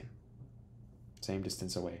the same. Same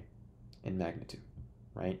distance away in magnitude,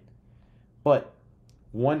 right? But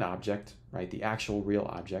one object, right, the actual real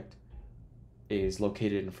object, is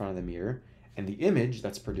located in front of the mirror, and the image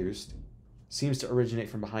that's produced seems to originate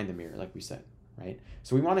from behind the mirror, like we said, right?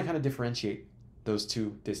 So we want to kind of differentiate those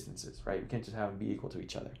two distances, right? We can't just have them be equal to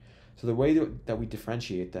each other. So the way that we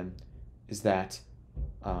differentiate them is that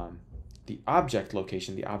the object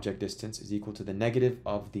location, the object distance, is equal to the negative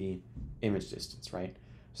of the image distance, right?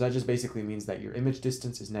 So that just basically means that your image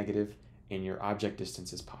distance is negative and your object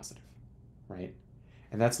distance is positive, right?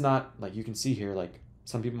 And that's not, like you can see here, like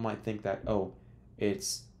some people might think that, oh,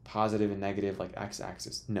 it's positive and negative like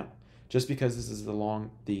x-axis. No, just because this is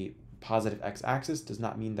along the positive x-axis does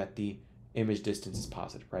not mean that the image distance is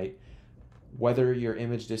positive, right? Whether your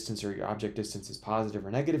image distance or your object distance is positive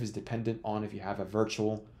or negative is dependent on if you have a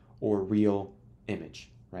virtual or real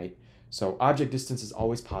image, right? So object distance is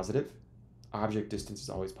always positive. Object distance is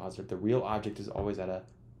always positive. The real object is always at a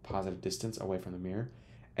positive distance away from the mirror.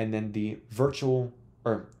 And then the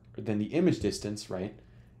image distance, right,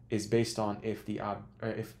 is based on if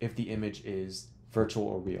the image is virtual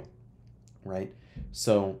or real, right?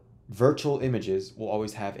 So virtual images will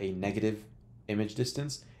always have a negative image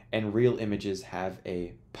distance, and real images have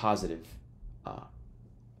a positive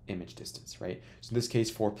image distance, right? So in this case,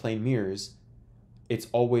 for plane mirrors, it's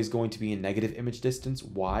always going to be a negative image distance.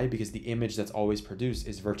 Why? Because the image that's always produced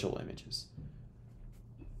is virtual images.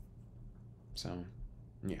 So,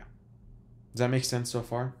 yeah. Does that make sense so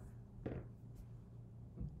far?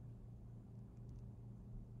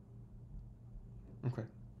 Okay.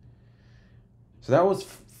 So that was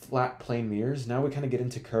flat plane mirrors. Now we kind of get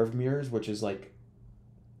into curved mirrors, which is like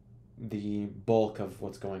the bulk of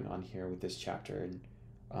what's going on here with this chapter, and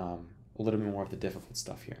a little bit more of the difficult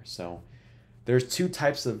stuff here. So there's two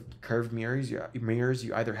types of curved mirrors.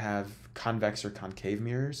 You either have convex or concave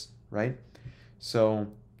mirrors, right? So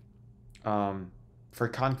for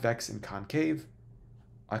convex and concave,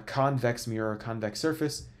 a convex mirror or convex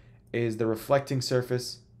surface is the reflecting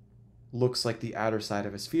surface looks like the outer side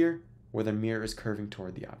of a sphere where the mirror is curving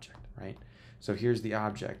toward the object, right? So here's the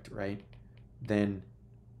object, right? Then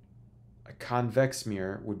a convex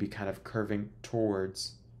mirror would be kind of curving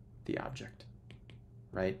towards the object,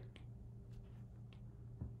 right?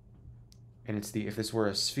 And it's if this were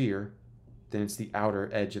a sphere, then it's the outer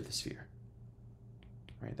edge of the sphere,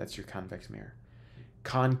 right? That's your convex mirror.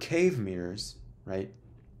 Concave mirrors, right?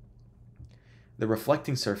 The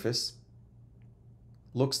reflecting surface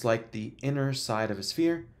looks like the inner side of a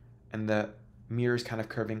sphere, and the mirror is kind of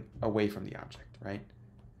curving away from the object, right?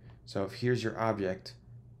 So if here's your object,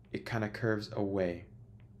 it kind of curves away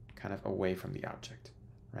from the object,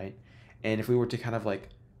 right? And if we were to kind of like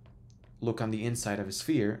look on the inside of a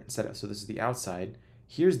sphere, so this is the outside,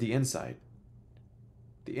 here's the inside.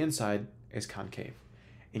 The inside is concave.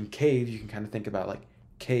 In cave, you can kind of think about like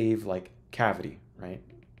cave, like cavity, right?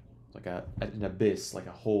 Like an abyss, like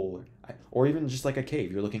a hole, or even just like a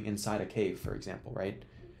cave. You're looking inside a cave, for example, right?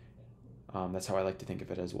 That's how I like to think of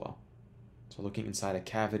it as well. So looking inside a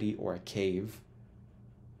cavity or a cave,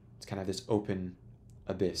 it's kind of this open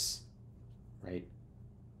abyss, right?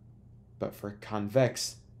 But for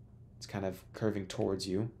convex, it's kind of curving towards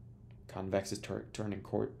you. Convex is turning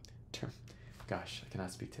gosh, I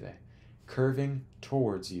cannot speak today. Curving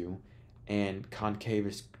towards you, and concave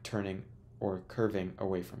is turning or curving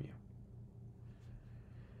away from you.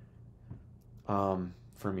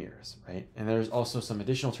 For mirrors, right? And there's also some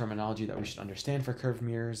additional terminology that we should understand for curved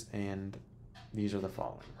mirrors, and these are the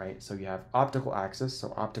following, right? So you have optical axis.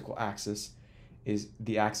 So optical axis is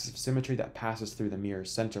the axis of symmetry that passes through the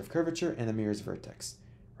mirror's center of curvature and the mirror's vertex,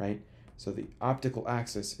 right? So the optical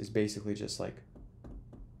axis is basically just like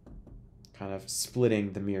kind of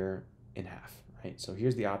splitting the mirror in half, right? So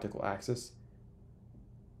here's the optical axis,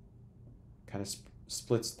 kind of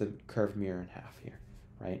splits the curved mirror in half here,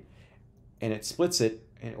 right? And it splits it,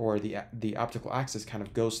 or the optical axis kind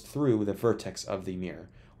of goes through the vertex of the mirror,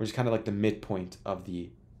 which is kind of like the midpoint of the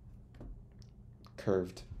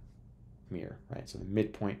curved mirror, right? So the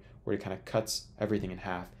midpoint where it kind of cuts everything in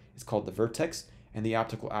half is called the vertex, and the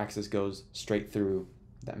optical axis goes straight through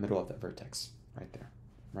that middle of that vertex right there,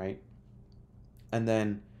 right? And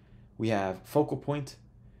then we have focal point.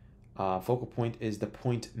 Focal point is the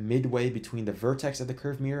point midway between the vertex of the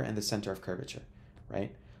curved mirror and the center of curvature,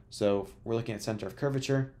 right? So if we're looking at center of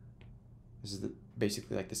curvature, this is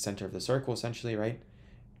basically like the center of the circle essentially, right?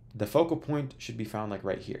 The focal point should be found like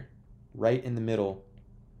right here, right in the middle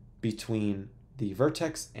between the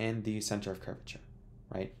vertex and the center of curvature,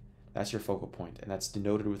 right? That's your focal point, and that's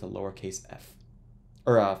denoted with a lowercase f.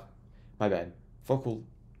 Or, my bad, focal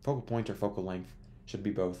point or focal length should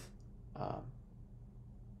be both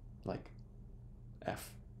like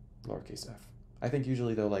f, lowercase f. I think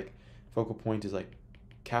usually though, like focal point is like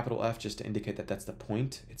capital F just to indicate that that's the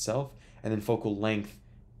point itself, and then focal length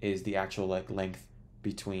is the actual like length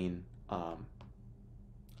between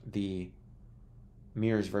the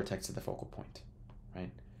mirror's vertex to the focal point,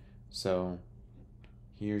 right? So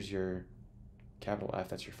here's your capital F,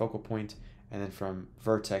 that's your focal point, and then from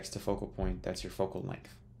vertex to focal point, that's your focal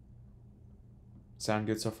length. Sound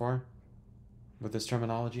good so far with this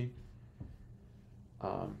terminology?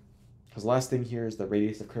 Because the last thing here is the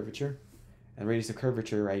radius of curvature. And radius of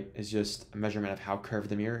curvature, right, is just a measurement of how curved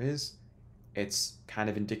the mirror is. It's kind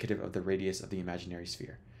of indicative of the radius of the imaginary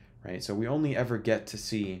sphere, right? So we only ever get to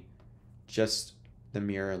see just the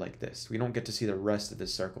mirror like this. We don't get to see the rest of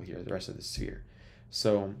this circle here, the rest of the sphere.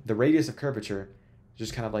 So the radius of curvature is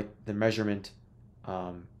just kind of like the measurement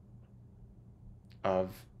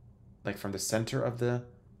of, like, from the center of the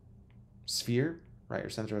sphere, right, or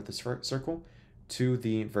center of the circle to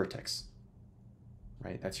the vertex,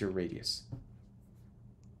 right? That's your radius.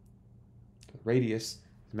 The radius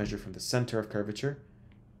is measured from the center of curvature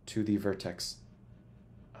to the vertex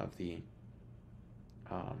of the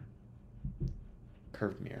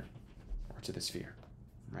curved mirror, or to the sphere,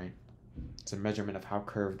 right? It's a measurement of how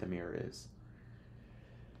curved the mirror is.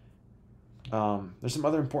 There's some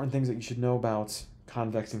other important things that you should know about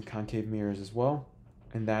convex and concave mirrors as well,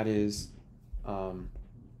 and that is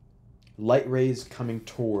light rays coming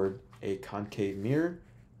toward a concave mirror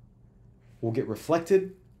will get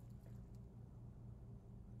reflected,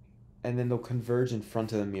 and then they'll converge in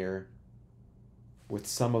front of the mirror with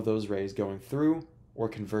some of those rays going through or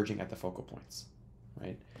converging at the focal points,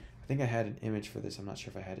 right? I think I had an image for this. I'm not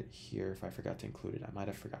sure if I had it here, if I forgot to include it. I might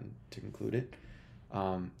have forgotten to include it.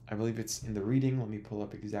 I believe it's in the reading. Let me pull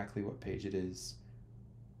up exactly what page it is.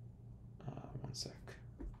 One sec.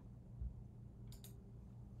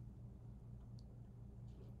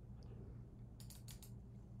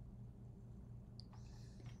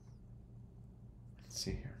 Let's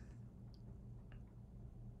see here.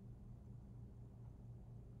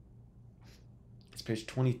 It's page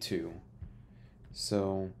 22.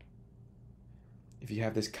 So if you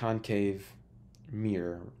have this concave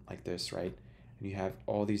mirror like this, right, and you have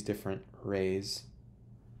all these different rays,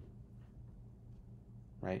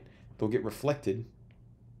 right, they'll get reflected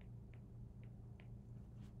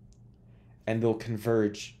and they'll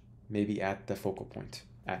converge maybe at the focal point,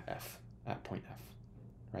 at F, at point F,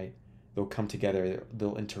 right? They'll come together,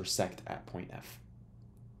 they'll intersect at point F.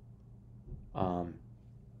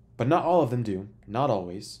 But not all of them do, not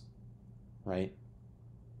always, right?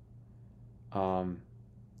 And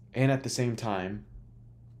at the same time,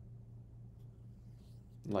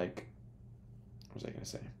 like, what was I going to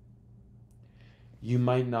say? You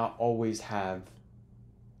might not always have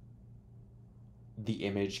the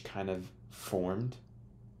image kind of formed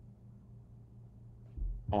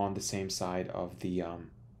on the same side of the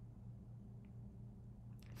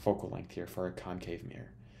focal length here for a concave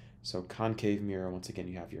mirror. So concave mirror, once again,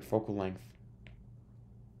 you have your focal length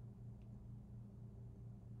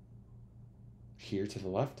here to the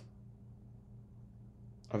left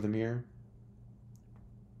of the mirror,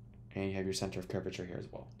 and you have your center of curvature here as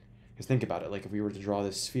well. Because think about it, like if we were to draw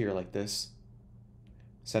this sphere like this,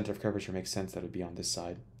 center of curvature makes sense that it would be on this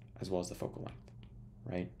side as well as the focal length,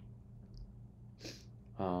 right?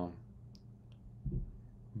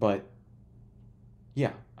 But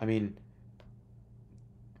yeah, I mean,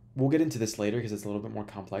 we'll get into this later because it's a little bit more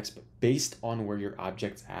complex, but based on where your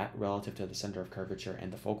object's at relative to the center of curvature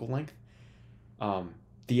and the focal length,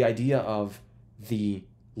 the idea of the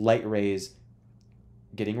light rays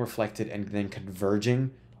getting reflected and then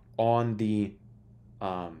converging on the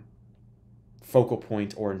focal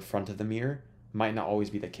point or in front of the mirror might not always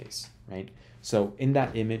be the case, right? So in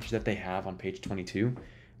that image that they have on page 22,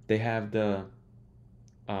 they have the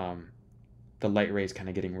light rays kind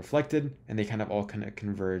of getting reflected, and they kind of all kind of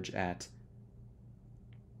converge at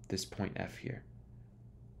this point F here,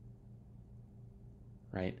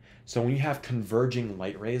 right? So when you have converging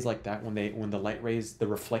light rays like that, when the light rays, the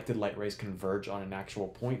reflected light rays converge on an actual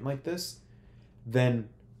point like this, then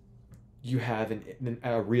you have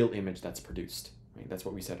a real image that's produced, right? That's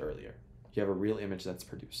what we said earlier. You have a real image that's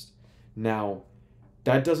produced. Now,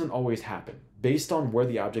 that doesn't always happen. Based on where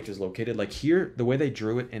the object is located, like here, the way they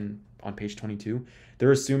drew it on page 22,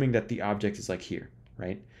 they're assuming that the object is like here,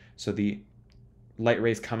 right? So the light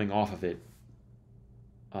rays coming off of it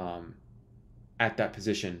at that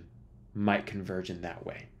position might converge in that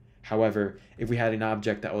way. However, if we had an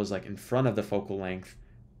object that was like in front of the focal length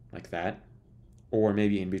like that, or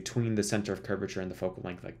maybe in between the center of curvature and the focal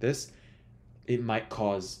length like this, it might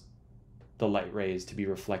cause the light rays to be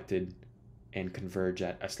reflected and converge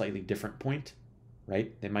at a slightly different point,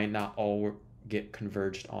 right? They might not all get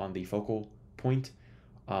converged on the focal point,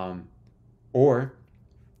 or,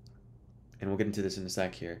 and we'll get into this in a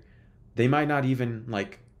sec here, they might not even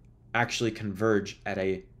like actually converge at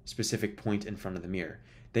a specific point in front of the mirror.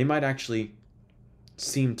 They might actually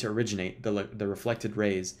seem to originate, the reflected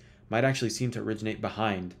rays might actually seem to originate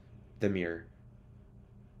behind the mirror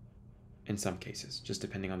in some cases, just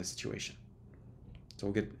depending on the situation. So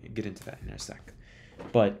we'll get into that in a sec.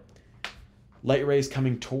 But light rays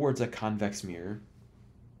coming towards a convex mirror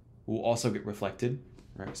will also get reflected,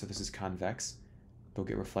 right? So this is convex. They'll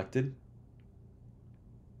get reflected.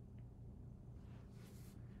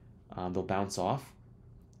 They'll bounce off,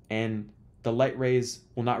 and the light rays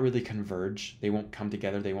will not really converge. They won't come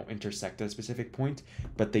together. They won't intersect at a specific point,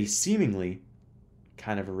 but they seemingly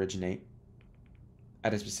kind of originate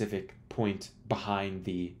at a specific point behind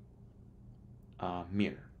the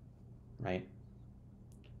mirror, right?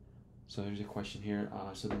 So there's a question here.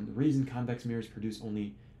 So then the reason convex mirrors produce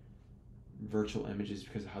only virtual images is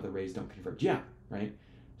because of how the rays don't converge. Yeah, right?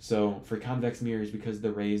 So for convex mirrors, because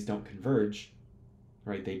the rays don't converge,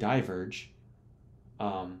 right, they diverge,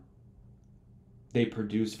 they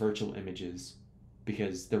produce virtual images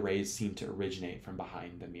because the rays seem to originate from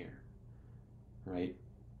behind the mirror, right?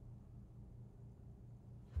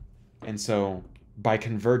 And so by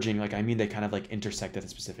converging, like, I mean, they kind of like intersect at a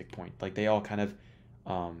specific point. Like they all kind of,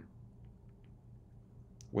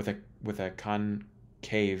 with a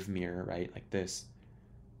concave mirror, right, like this,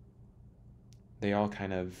 they all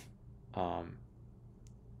kind of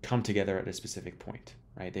come together at a specific point,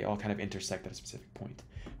 right? They all kind of intersect at a specific point.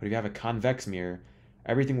 But if you have a convex mirror,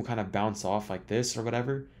 everything will kind of bounce off like this or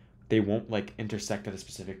whatever. They won't like intersect at a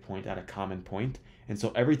specific point, at a common point. And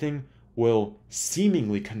so everything will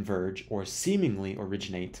seemingly converge or seemingly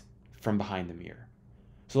originate from behind the mirror.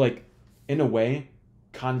 So like, in a way,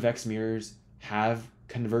 convex mirrors have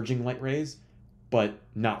converging light rays, but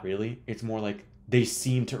not really. It's more like they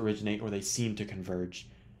seem to originate or they seem to converge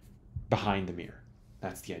behind the mirror.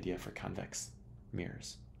 That's the idea for convex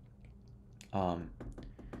mirrors.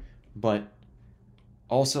 But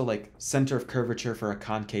also, like, center of curvature for a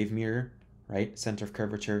concave mirror, right? Center of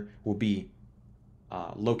curvature will be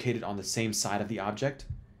located on the same side of the object,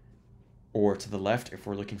 or to the left if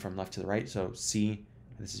we're looking from left to the right. So C,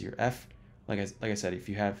 this is your F. Like I said, if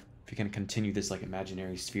you can continue this like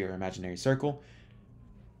imaginary sphere or imaginary circle,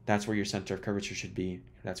 that's where your center of curvature should be.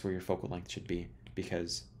 That's where your focal length should be,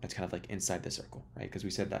 because that's kind of like inside the circle, right? Because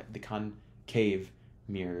we said that the concave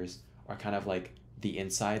mirrors are kind of like the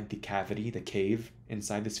inside, the cavity, the cave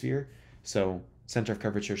inside the sphere. So center of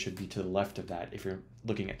curvature should be to the left of that if you're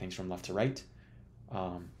looking at things from left to right.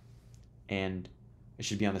 And it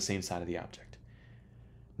should be on the same side of the object.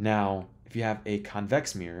 Now, if you have a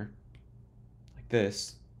convex mirror, like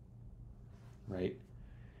this, right,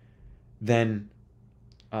 then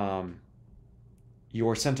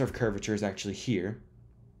your center of curvature is actually here,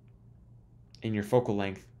 and your focal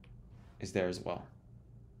length is there as well,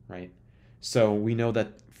 right? So we know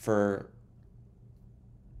that for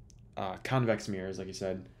convex mirrors, like I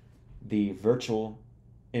said, the virtual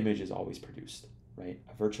image is always produced, right?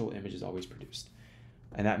 A virtual image is always produced.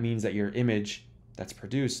 And that means that your image that's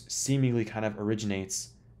produced seemingly kind of originates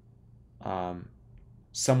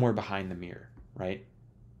somewhere behind the mirror, right?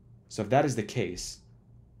 So if that is the case,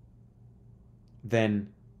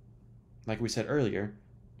 then, like we said earlier,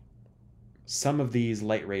 some of these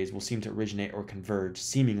light rays will seem to originate or converge,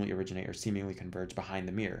 seemingly originate or seemingly converge behind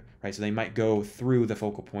the mirror, right? So they might go through the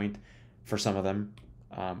focal point for some of them,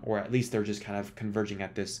 or at least they're just kind of converging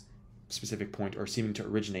at this specific point or seeming to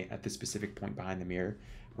originate at this specific point behind the mirror,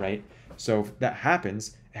 right? So if that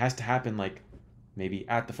happens, it has to happen like maybe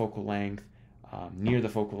at the focal length, near the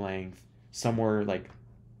focal length, somewhere like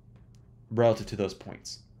relative to those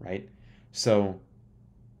points, right? So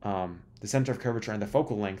the center of curvature and the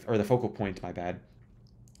focal length, or the focal point, my bad,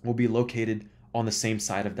 will be located on the same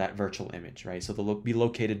side of that virtual image, right? So they'll be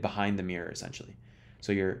located behind the mirror, essentially.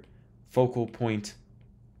 So your focal point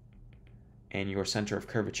and your center of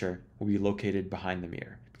curvature will be located behind the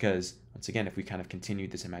mirror. Because, once again, if we kind of continue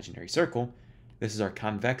this imaginary circle, this is our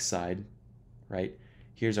convex side, right?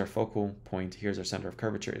 Here's our focal point, here's our center of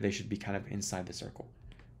curvature. They should be kind of inside the circle,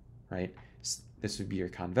 right? This would be your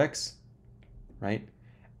convex, right?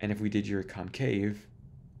 And if we did your concave,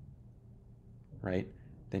 right,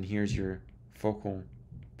 then here's your focal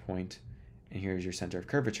point, and here's your center of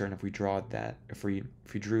curvature. And if we draw that, if we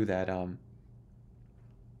drew that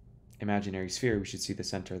imaginary sphere, we should see the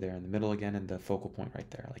center there in the middle again, and the focal point right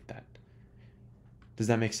there, like that. Does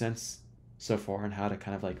that make sense so far on how to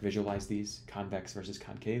kind of like visualize these convex versus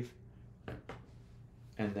concave?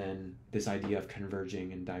 And then this idea of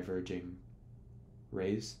converging and diverging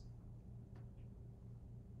rays.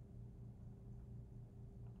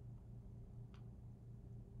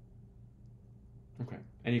 Okay.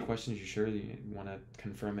 Any questions? You sure you want to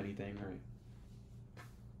confirm anything, or?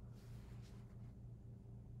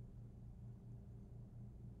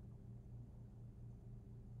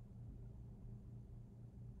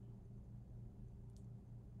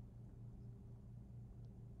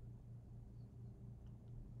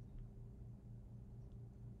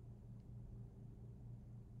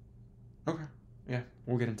 Okay. Yeah,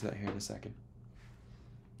 we'll get into that here in a second.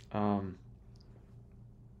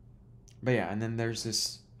 But yeah, and then there's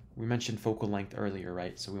this we mentioned focal length earlier,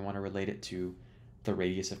 right? So we want to relate it to the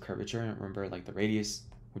radius of curvature. And remember, like the radius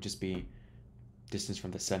would just be distance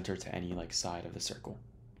from the center to any like side of the circle,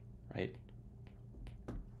 right?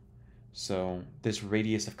 So this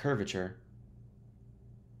radius of curvature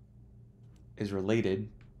is related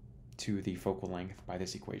to the focal length by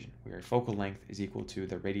this equation, where focal length is equal to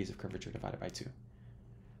the radius of curvature divided by 2,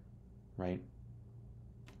 right?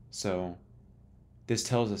 So this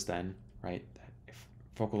tells us then, right, that if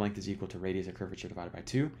focal length is equal to radius of curvature divided by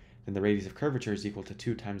 2, then the radius of curvature is equal to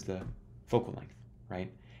 2 times the focal length,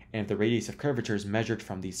 right? And if the radius of curvature is measured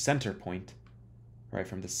from the center point, right,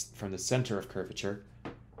 from the center of curvature,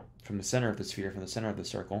 from the center of the sphere, from the center of the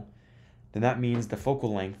circle, then that means the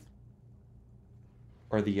focal length,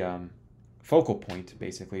 or the focal point,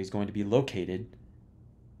 basically, is going to be located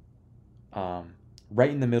right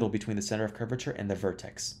in the middle between the center of curvature and the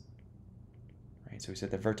vertex. Right? So we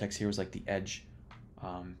said the vertex here was like the edge,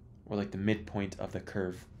 or like the midpoint of the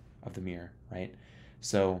curve of the mirror, right?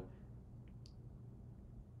 So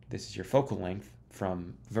this is your focal length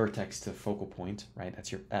from vertex to focal point, right?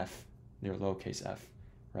 That's your f, your lowercase f,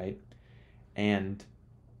 right? And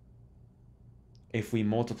if we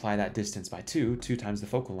multiply that distance by 2 times the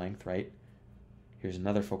focal length, right? Here's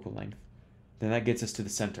another focal length. Then that gets us to the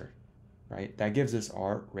center, right? That gives us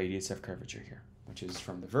our radius of curvature here, which is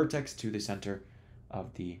from the vertex to the center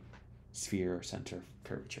of the sphere or center of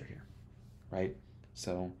curvature here, right?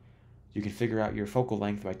 So you can figure out your focal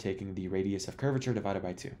length by taking the radius of curvature divided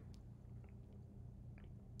by 2.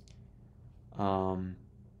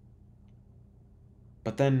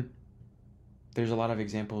 But then there's a lot of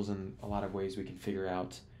examples and a lot of ways we can figure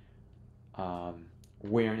out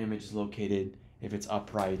where an image is located, if it's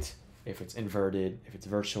upright, if it's inverted, if it's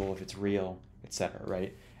virtual, if it's real, etc.,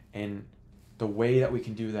 right? And the way that we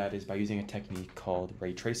can do that is by using a technique called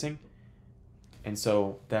ray tracing. And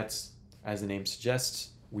so that's, as the name suggests,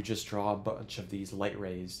 we just draw a bunch of these light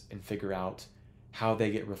rays and figure out how they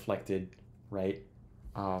get reflected, right?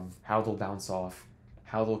 How they'll bounce off,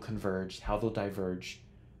 how they'll converge, how they'll diverge,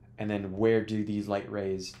 and then where do these light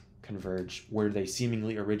rays converge, where do they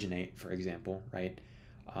seemingly originate, for example, right?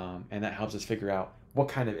 And that helps us figure out what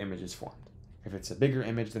kind of image is formed. If it's a bigger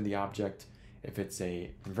image than the object, if it's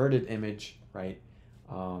a inverted image, right?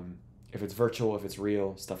 If it's virtual, if it's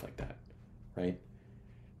real, stuff like that, right?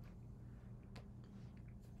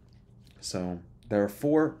 So there are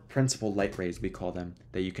 4 principal light rays, we call them,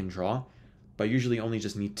 that you can draw, but usually only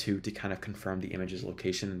just need 2 to kind of confirm the image's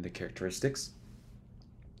location and the characteristics.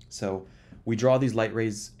 So we draw these light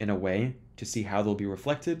rays in a way to see how they'll be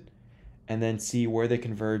reflected, and then see where they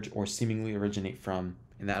converge or seemingly originate from,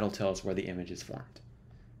 and that'll tell us where the image is formed,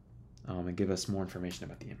 and give us more information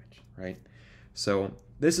about the image, right? So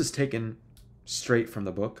this is taken straight from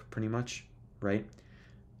the book, pretty much, right?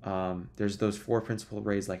 There's those 4 principal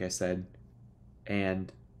rays, like I said,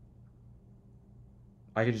 and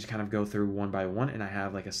I could just kind of go through one by one, and I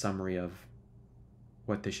have like a summary of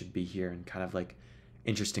what they should be here and kind of like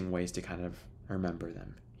interesting ways to kind of remember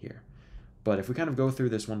them here. But if we kind of go through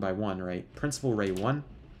this one by one, right? Principal ray 1,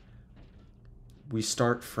 we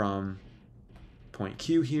start from point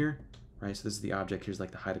Q here, right? So this is the object, here's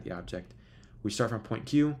like the height of the object. We start from point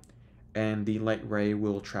Q, and the light ray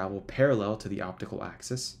will travel parallel to the optical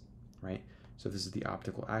axis, right? So this is the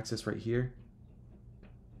optical axis right here.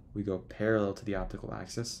 We go parallel to the optical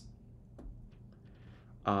axis.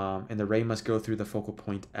 And the ray must go through the focal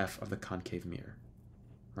point F of the concave mirror,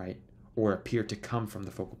 right? Or appear to come from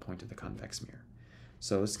the focal point of the convex mirror.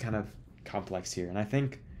 So it's kind of complex here. And I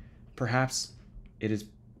think perhaps it is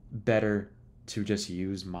better to just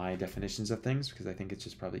use my definitions of things, because I think it's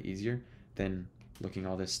just probably easier than looking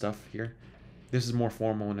all this stuff here. This is more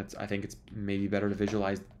formal, and I think it's maybe better to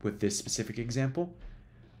visualize with this specific example.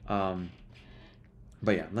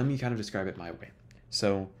 But yeah, let me kind of describe it my way.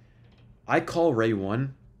 So I call ray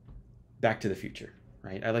 1 Back to the Future,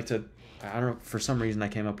 right? I don't know, for some reason I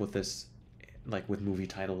came up with this like with movie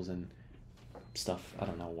titles and stuff. I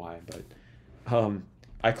don't know why, but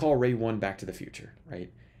I call ray 1 Back to the Future,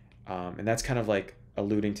 right? And that's kind of like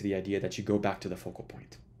alluding to the idea that you go back to the focal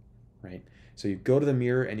point, right? So you go to the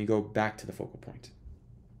mirror and you go back to the focal point,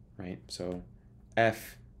 right? So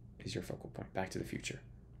F is your focal point, back to the future.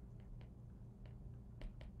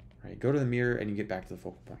 Right? Go to the mirror and you get back to the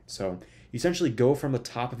focal point. So you essentially go from the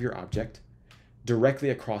top of your object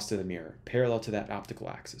directly across to the mirror, parallel to that optical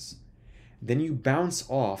axis. Then you bounce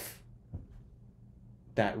off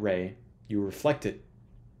that ray, you reflect it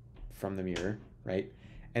from the mirror, right?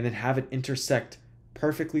 And then have it intersect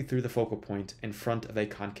perfectly through the focal point in front of a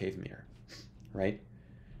concave mirror, right?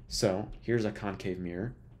 So here's a concave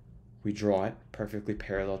mirror. we draw it perfectly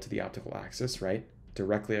parallel to the optical axis, right?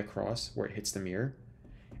 Directly across where it hits the mirror.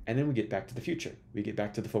 And then we get back to the future. We get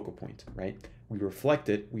back to the focal point, right? We reflect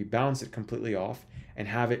it, we bounce it completely off, and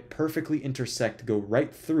have it perfectly intersect, go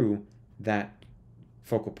right through that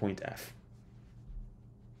focal point F,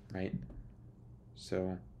 right?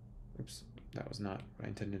 So, oops, that was not what I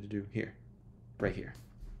intended to do here, right here,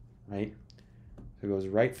 right? So it goes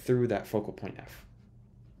right through that focal point F.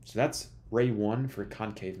 So that's ray 1 for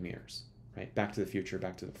concave mirrors, right? Back to the future,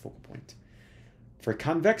 back to the focal point. For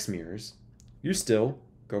convex mirrors, you still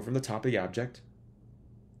go from the top of the object,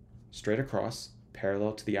 straight across,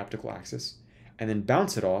 parallel to the optical axis, and then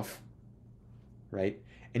bounce it off, right?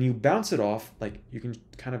 And you bounce it off, like you can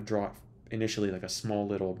kind of draw initially like a small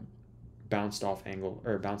little bounced off angle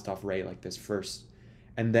or bounced off ray like this first.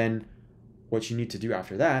 And then what you need to do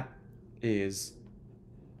after that is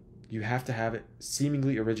you have to have it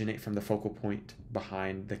seemingly originate from the focal point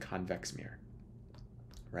behind the convex mirror,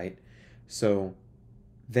 right? So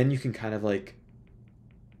then you can kind of like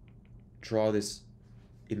draw this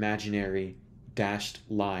imaginary dashed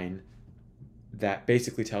line that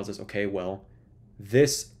basically tells us, okay, well,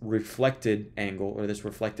 this reflected angle or this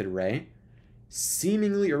reflected ray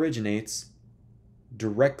seemingly originates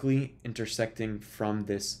directly intersecting from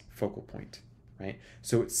this focal point, right?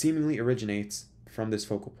 So it seemingly originates from this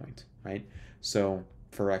focal point, right? So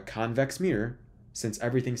for a convex mirror, since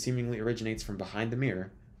everything seemingly originates from behind the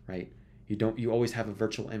mirror, right? You always have a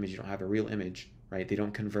virtual image, you don't have a real image, right? They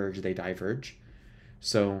don't converge, they diverge.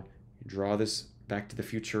 So you draw this back to the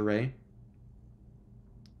future ray,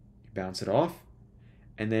 you bounce it off,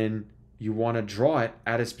 and then you want to draw it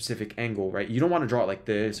at a specific angle, right? You don't want to draw it like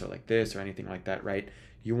this or anything like that, right?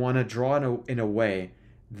 You want to draw it in a way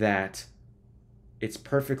that it's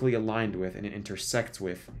perfectly aligned with and it intersects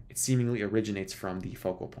with, it seemingly originates from the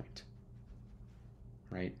focal point,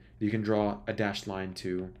 right? You can draw a dashed line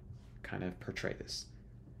to kind of portray this.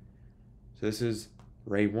 So this is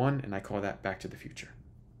ray 1, and I call that back to the future,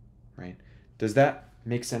 right? Does that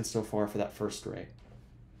make sense so far for that first ray?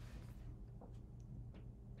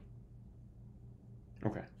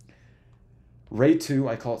 Okay. Ray 2,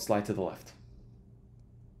 I call it slide to the left,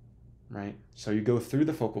 right? So you go through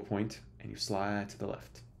the focal point and you slide to the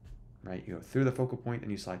left, right? You go through the focal point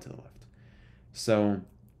and you slide to the left. So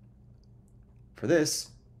for this,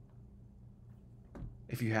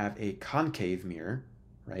 if you have a concave mirror,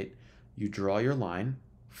 right, you draw your line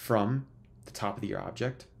from the top of your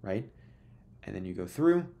object, right? And then you go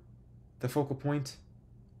through the focal point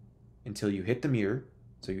until you hit the mirror.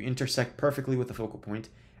 So you intersect perfectly with the focal point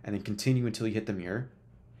and then continue until you hit the mirror.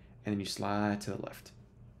 And then you slide to the left,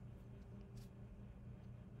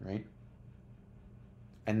 right?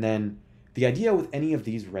 And then the idea with any of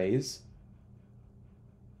these rays,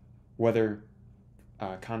 whether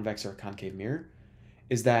convex or concave mirror,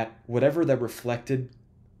 is that whatever the reflected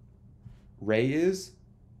ray is,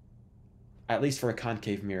 at least for a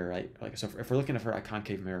concave mirror, right? Like, so if we're looking for a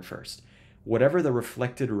concave mirror first, whatever the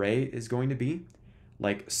reflected ray is going to be,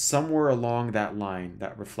 like somewhere along that line,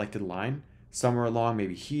 that reflected line, somewhere along,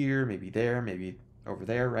 maybe here, maybe there, maybe over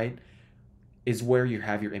there, right, is where you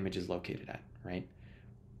have your images located at, right?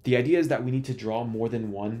 The idea is that we need to draw more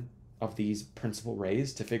than one of these principal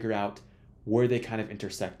rays to figure out where they kind of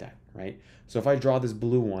intersect at, right? So if I draw this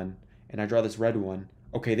blue one and I draw this red one,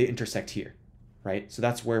 okay, they intersect here, right? So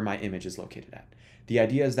that's where my image is located at. The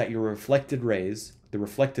idea is that your reflected rays, the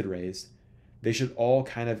reflected rays, they should all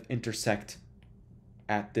kind of intersect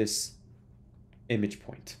at this image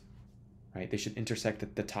point, right? They should intersect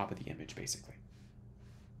at the top of the image, basically,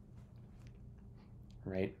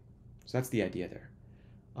 right? So that's the idea there.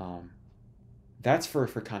 That's for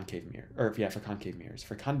concave mirror, or yeah, for concave mirrors.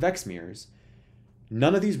 For convex mirrors,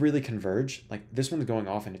 none of these really converge. Like this one's going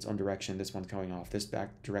off in its own direction, this one's going off this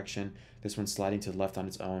back direction, this one's sliding to the left on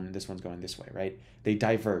its own, this one's going this way, right? They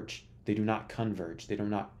diverge. They do not converge. They do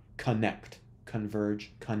not connect.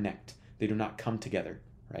 Converge, connect. They do not come together,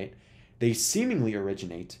 right? They seemingly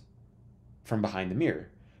originate from behind the mirror.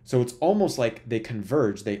 So it's almost like they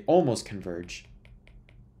converge, they almost converge.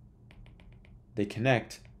 They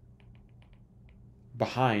connect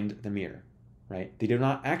behind the mirror, right? They do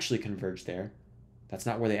not actually converge there. That's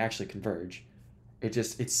not where they actually converge.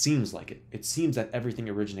 It seems like it. It seems that everything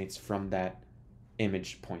originates from that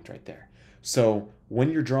image point right there. So when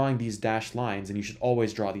you're drawing these dashed lines, and you should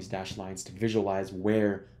always draw these dashed lines to visualize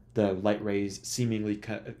where the light rays seemingly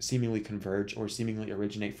converge or seemingly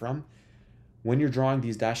originate from, when you're drawing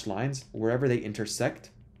these dashed lines, wherever they intersect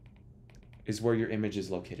is where your image is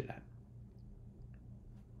located at.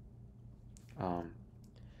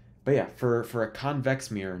 But yeah, for a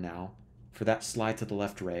convex mirror now, for that slide to the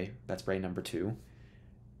left ray, that's ray number 2,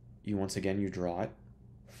 you draw it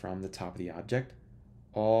from the top of the object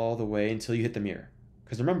all the way until you hit the mirror.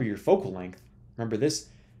 Because remember your focal length, remember this,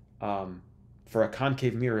 for a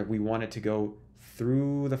concave mirror, we want it to go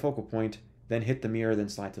through the focal point, then hit the mirror, then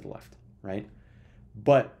slide to the left, right?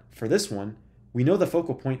 But for this one, we know the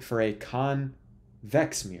focal point for a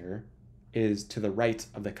convex mirror is to the right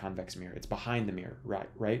of the convex mirror. It's behind the mirror,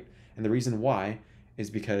 right? And the reason why is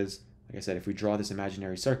because, like I said, if we draw this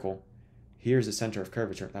imaginary circle, here's the center of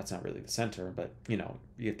curvature. That's not really the center, but you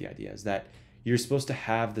get the idea, is that you're supposed to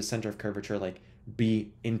have the center of curvature like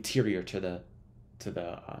be interior to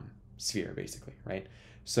the sphere, basically, right?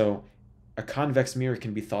 So a convex mirror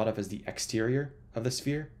can be thought of as the exterior of the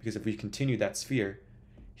sphere, because if we continue that sphere,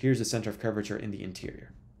 here's the center of curvature in the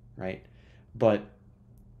interior, right? But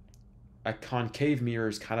a concave mirror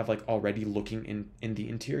is kind of like already looking in the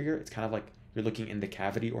interior. It's kind of like you're looking in the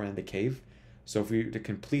cavity or in the cave. So if we were to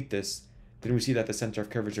complete this, then we see that the center of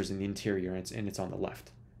curvature is in the interior and it's on the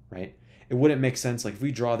left, right? It wouldn't make sense, like if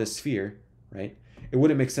we draw this sphere, right? It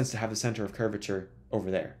wouldn't make sense to have the center of curvature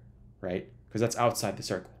over there, right? Because that's outside the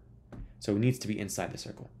circle. So it needs to be inside the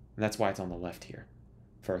circle. And that's why it's on the left here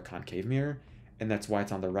for a concave mirror. And that's why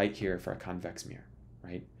it's on the right here for a convex mirror,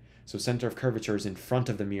 right? So center of curvature is in front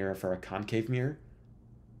of the mirror for a concave mirror.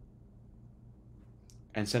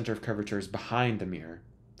 And center of curvature is behind the mirror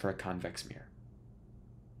for a convex mirror,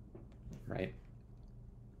 right?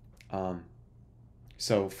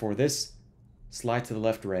 So for this slide to the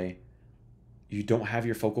left ray, you don't have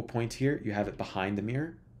your focal point here. You have it behind the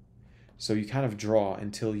mirror. So you kind of draw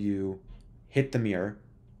until you hit the mirror,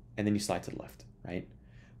 and then you slide to the left, right?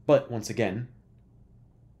 But once again,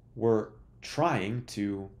 we're trying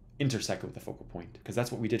to intersect with the focal point, because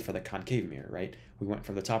that's what we did for the concave mirror, right? We went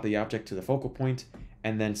from the top of the object to the focal point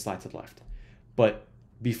and then slide to the left. But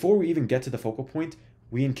before we even get to the focal point,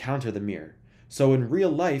 we encounter the mirror. So in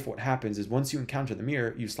real life, what happens is once you encounter the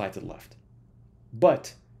mirror, you slide to the left.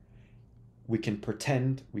 But we can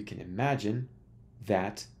pretend, we can imagine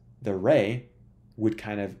that the ray would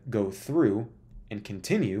kind of go through and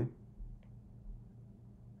continue,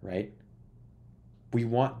 right? We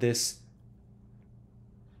want this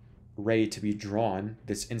ray to be drawn,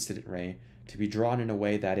 this incident ray, to be drawn in a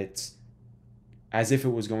way that it's as if it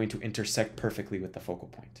was going to intersect perfectly with the focal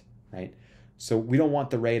point, right? So we don't want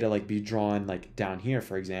the ray to like be drawn like down here,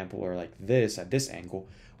 for example, or like this at this angle.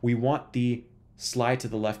 We want the slide to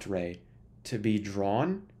the left ray to be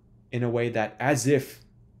drawn in a way that as if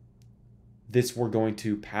this were going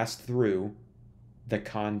to pass through the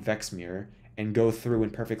convex mirror and go through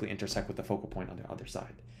and perfectly intersect with the focal point on the other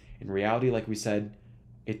side. In reality, like we said,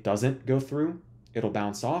 it doesn't go through. It'll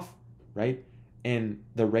bounce off, right? And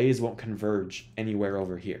the rays won't converge anywhere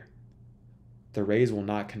over here. The rays will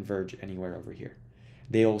not converge anywhere over here.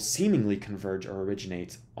 They'll seemingly converge or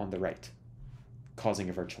originate on the right, causing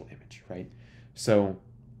a virtual image, right? So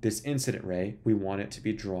this incident ray, we want it to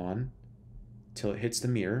be drawn till it hits the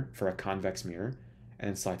mirror for a convex mirror and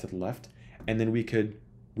then slide to the left. And then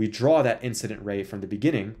we draw that incident ray from the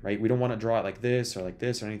beginning, right? We don't want to draw it like this or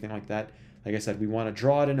anything like that. Like I said, we want to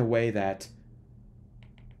draw it in a way that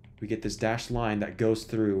we get this dashed line that goes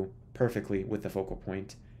through perfectly with the focal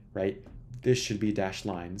point, right? This should be dashed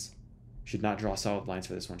lines. Should not draw solid lines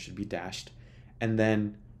for this one, should be dashed. And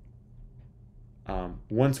then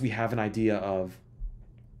once we have an idea of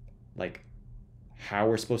like how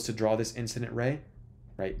we're supposed to draw this incident ray,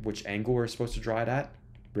 right? Which angle we're supposed to draw it at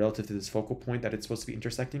relative to this focal point that it's supposed to be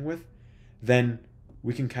intersecting with, then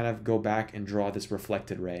we can kind of go back and draw this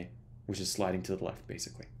reflected ray, which is sliding to the left,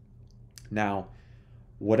 basically. Now,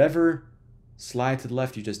 whatever slide to the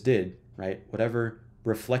left you just did, right? Whatever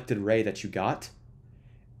reflected ray that you got,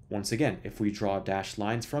 once again, if we draw dashed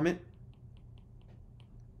lines from it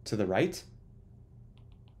to the right,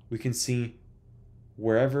 we can see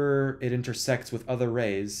wherever it intersects with other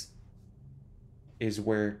rays is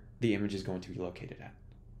where the image is going to be located at,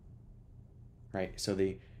 right? So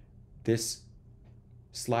this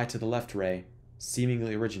slide to the left ray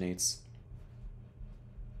seemingly originates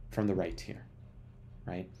from the right here,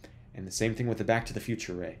 right? And the same thing with the Back to the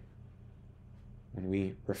Future ray. When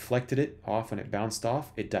we reflected it off, when it bounced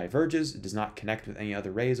off, it diverges. It does not connect with any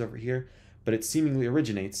other rays over here, but it seemingly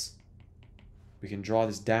originates. We can draw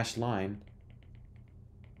this dashed line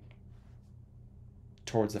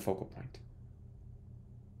towards the focal point,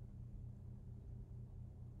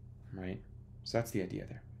 right? So that's the idea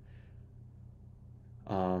there.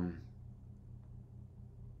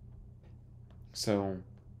 So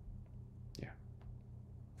yeah,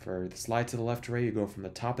 for the slide to the left ray, you go from the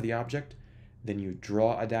top of the object then you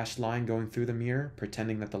draw a dashed line going through the mirror,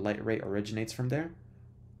 pretending that the light ray originates from there,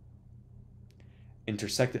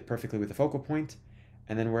 intersect it perfectly with the focal point,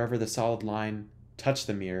 and then wherever the solid line touched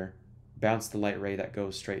the mirror, bounce off a light ray that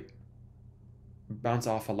goes straight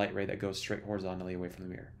horizontally away from the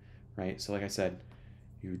mirror, right? So like I said,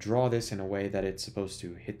 you draw this in a way that it's supposed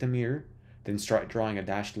to hit the mirror, then start drawing a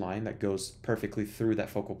dashed line that goes perfectly through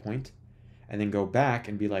that focal point, and then go back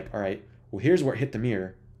and be like, all right, well, here's where it hit the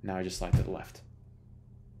mirror. Now I just slide to the left.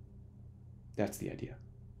 That's the idea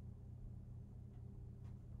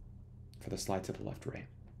for the slide to the left ray.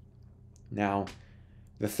 Now,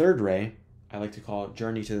 the third ray, I like to call it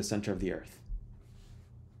Journey to the Center of the Earth.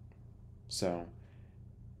 So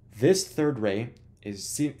this third ray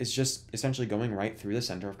is just essentially going right through the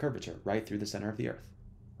center of curvature, right through the center of the Earth,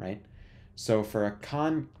 right? So for a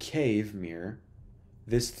concave mirror,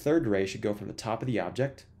 this third ray should go from the top of the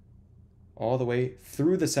object all the way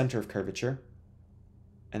through the center of curvature,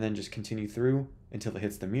 and then just continue through until it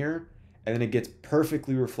hits the mirror, and then it gets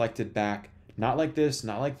perfectly reflected back, not like this,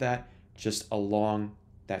 not like that, just along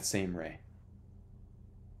that same ray.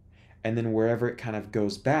 And then wherever it kind of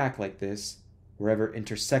goes back like this, wherever it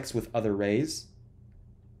intersects with other rays,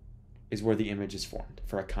 is where the image is formed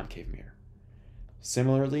for a concave mirror.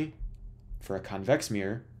 Similarly, for a convex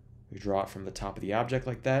mirror, you draw it from the top of the object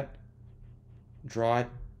like that, draw it.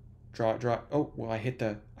 Oh, well, I hit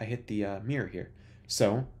the mirror here.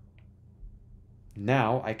 So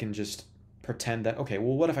now I can just pretend that, okay,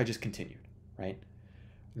 well, what if I just continued, right?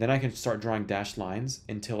 Then I can start drawing dashed lines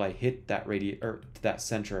until I hit that that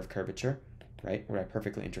center of curvature, right, where I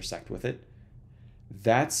perfectly intersect with it.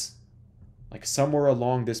 That's like somewhere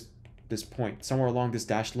along this point, somewhere along this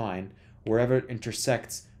dashed line, wherever it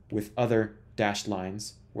intersects with other dashed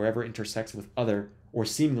lines, wherever it intersects with other, or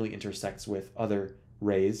seemingly intersects with other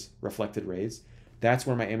rays, reflected rays, that's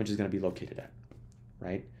where my image is going to be located at,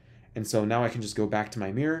 right? And so now I can just go back to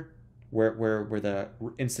my mirror where the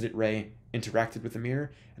incident ray interacted with the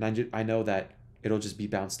mirror, and I know that it'll just be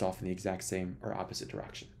bounced off in the exact same or opposite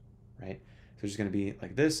direction, right? So it's just going to be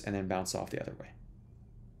like this and then bounce off the other way.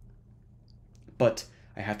 But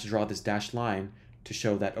I have to draw this dashed line to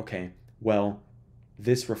show that, okay, well,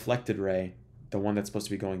 this reflected ray, the one that's supposed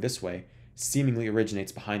to be going this way, seemingly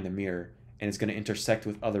originates behind the mirror and is going to intersect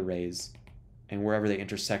with other rays, and wherever they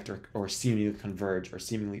intersect or seemingly converge or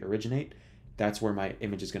seemingly originate, that's where my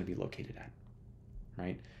image is going to be located at,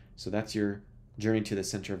 right? So that's your Journey to the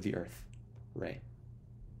Center of the Earth ray.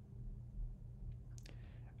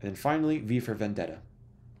 And then finally, V for Vendetta.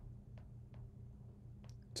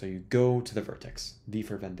 So you go to the vertex, V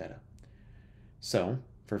for Vendetta. So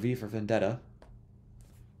for V for Vendetta,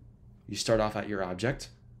 you start off at your object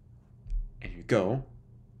and you go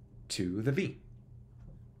to the V,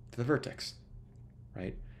 to the vertex,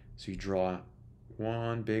 right? So you draw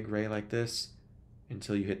one big ray like this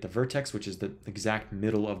until you hit the vertex, which is the exact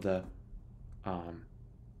middle of the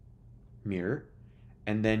mirror,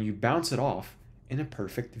 and then you bounce it off in a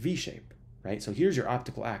perfect V shape, right? So here's your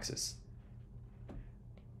optical axis.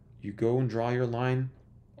 You go and draw your line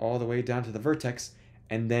all the way down to the vertex,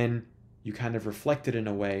 and then you kind of reflect it in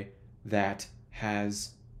a way that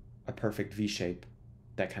has a perfect V shape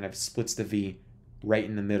that kind of splits the V right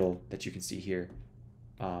in the middle that you can see here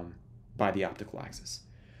by the optical axis.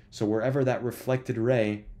 So wherever that reflected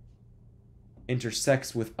ray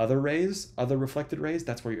intersects with other rays, other reflected rays,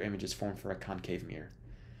 that's where your image is formed for a concave mirror.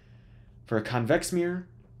 For a convex mirror,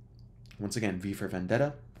 once again, V for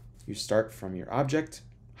Vendetta, you start from your object,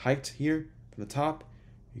 height here, from the top,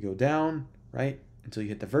 you go down, right, until you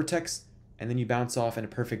hit the vertex, and then you bounce off in a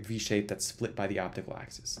perfect V shape that's split by the optical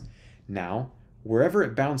axis. Now, wherever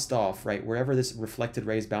it bounced off, right, wherever this reflected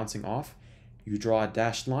ray is bouncing off, you draw a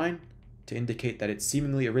dashed line to indicate that it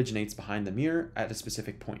seemingly originates behind the mirror at a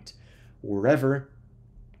specific point. Wherever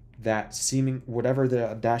whatever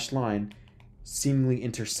the dashed line seemingly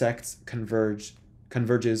intersects,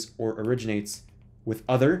 converges, or originates with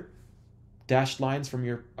other dashed lines from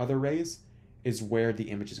your other rays is where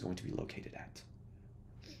the image is going to be located at.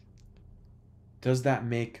 Does that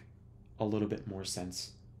make a little bit more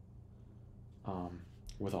sense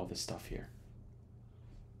with all this stuff here?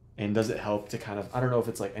 And does it help to kind of, I don't know if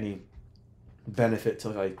it's like any benefit to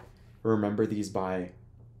like remember these by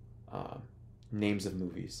names of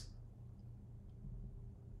movies.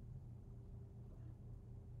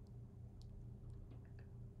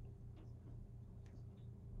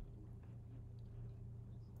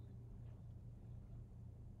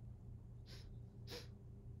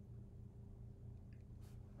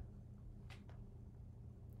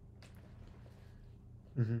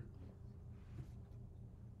 Mm-hmm.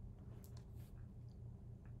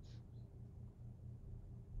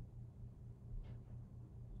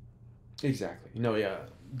 Exactly. No, yeah.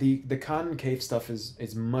 The concave stuff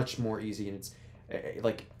is much more easy, and it's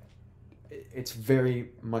like it's very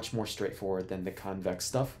much more straightforward than the convex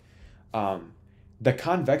stuff. Um, the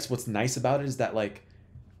convex, what's nice about it is that like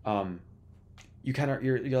um, you kind of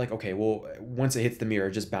you're like, okay, well, once it hits the mirror,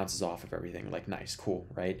 it just bounces off of everything. Like, nice, cool,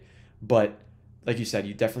 right? But like you said,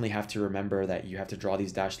 you definitely have to remember that you have to draw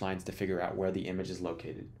these dashed lines to figure out where the image is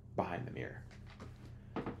located behind the mirror.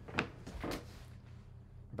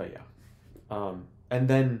 But yeah. And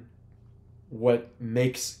then what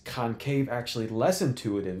makes concave actually less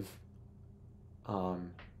intuitive,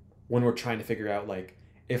 um, when we're trying to figure out like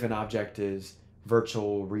if an object is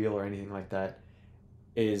virtual, real, or anything like that,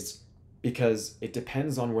 is because it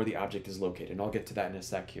depends on where the object is located. And I'll get to that in a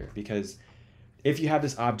sec here. Because if you have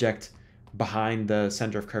this object behind the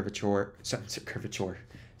center of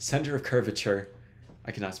center of curvature,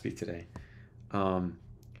 I cannot speak today. Um,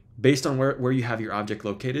 Based on where you have your object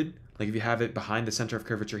located, like if you have it behind the center of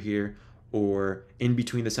curvature here, or in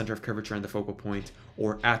between the center of curvature and the focal point,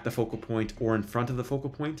 or at the focal point, or in front of the focal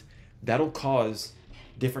point, that'll cause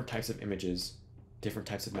different types of images, different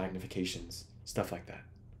types of magnifications, stuff like that,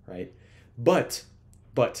 right? But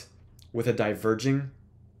with a diverging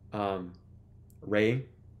ray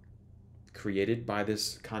created by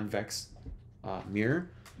this convex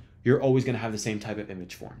mirror, you're always going to have the same type of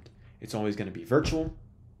image formed. It's always going to be virtual,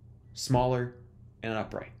 smaller, and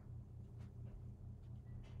upright.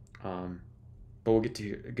 But we'll get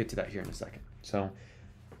to that here in a second. So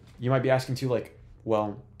you might be asking too, like,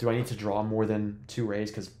 well, do I need to draw more than 2 rays?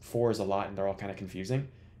 Because 4 is a lot and they're all kind of confusing.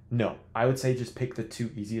 No, I would say just pick the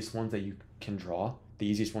 2 easiest ones that you can draw, the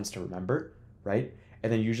easiest ones to remember, right?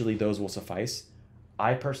 And then usually those will suffice.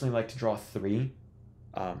 I personally like to draw 3,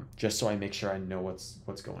 just so I make sure I know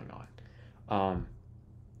what's going on.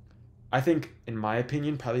 I think, in my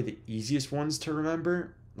opinion, probably the easiest ones to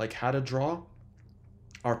remember, like how to draw,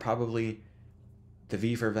 are probably the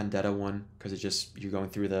V for Vendetta one, because it's just, you're going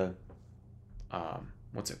through the,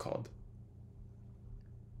 what's it called?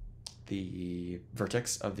 The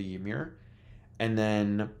vertex of the mirror. And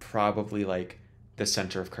then probably like the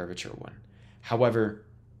center of curvature one. However,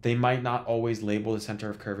 they might not always label the center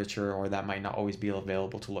of curvature, or that might not always be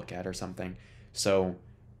available to look at or something. So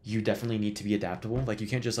you definitely need to be adaptable. Like, you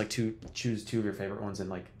can't just like choose 2 of your favorite ones and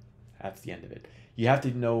like that's the end of it. You have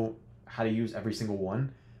to know how to use every single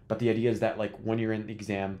one. But the idea is that like when you're in the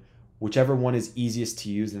exam, whichever one is easiest to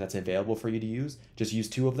use and that's available for you to use, just use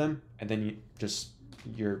 2 of them, and then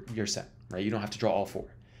you're set, right? You don't have to draw all 4.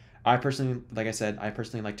 I personally, like I said,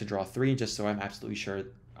 like to draw 3 just so I'm absolutely sure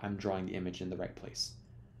I'm drawing the image in the right place.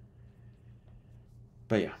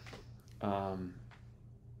 But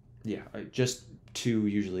yeah, just 2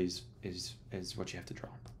 usually is what you have to draw.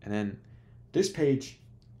 And then this page,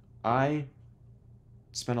 I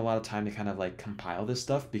spent a lot of time to kind of like compile this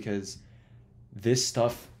stuff, because this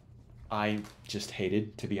stuff I just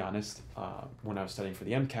hated, to be honest. When I was studying for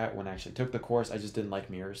the MCAT, when I actually took the course, I just didn't like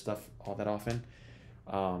mirror stuff all that often.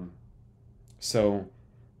 So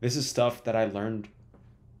this is stuff that I learned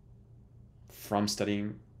from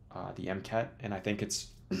studying the MCAT, and I think it's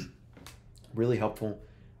really helpful.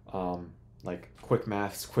 Like quick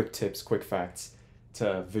maths, quick tips, quick facts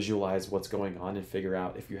to visualize what's going on and figure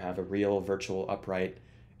out if you have a real, virtual, upright,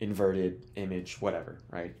 inverted image, whatever,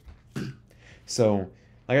 right? So,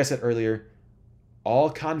 like I said earlier, all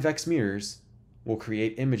convex mirrors will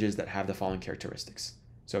create images that have the following characteristics.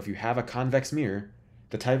 So if you have a convex mirror,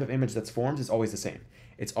 the type of image that's formed is always the same.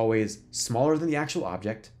 It's always smaller than the actual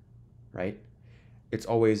object, right? It's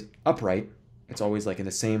always upright. It's always like in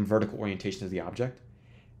the same vertical orientation as the object.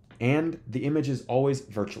 And the image is always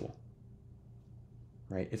virtual,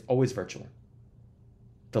 right? It's always virtual.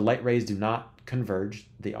 The light rays do not converge.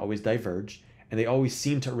 They always diverge. And they always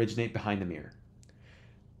seem to originate behind the mirror.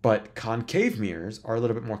 But concave mirrors are a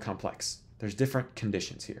little bit more complex. There's different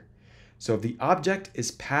conditions here. So if the object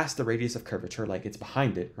is past the radius of curvature, like it's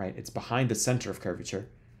behind it, right? It's behind the center of curvature,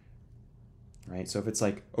 right? So if it's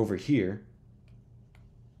like over here,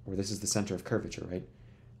 or this is the center of curvature, right?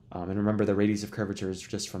 And remember, the radius of curvature is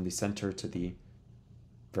just from the center to the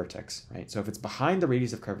vertex, right? So if it's behind the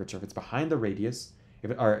radius of curvature, if it's behind the radius,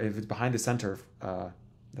 if it's behind the center,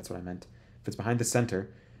 that's what I meant. If it's behind the center,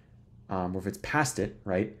 or if it's past it,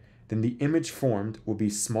 right, then the image formed will be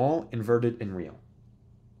small, inverted, and real.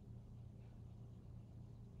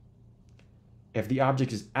 If the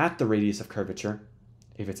object is at the radius of curvature,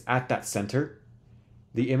 if it's at that center,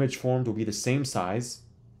 the image formed will be the same size,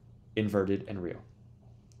 inverted, and real.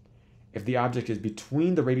 If the object is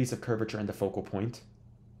between the radius of curvature and the focal point,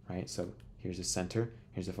 right, so here's the center,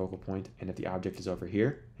 here's the focal point, and if the object is over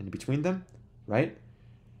here, in between them, right,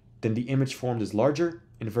 then the image formed is larger,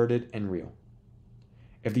 inverted, and real.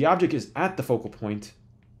 If the object is at the focal point,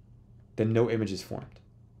 then no image is formed.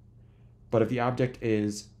 But if the object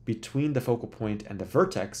is between the focal point and the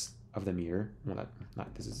vertex of the mirror, well,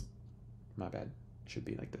 this is my bad, it should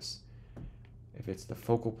be like this. If it's the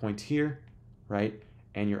focal point here, right,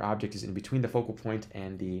 and your object is in between the focal point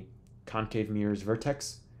and the concave mirror's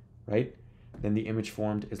vertex, right, then the image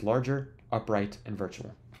formed is larger, upright, and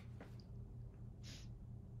virtual.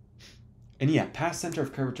 And yeah, past center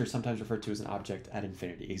of curvature is sometimes referred to as an object at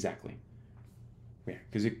infinity. Exactly. Yeah,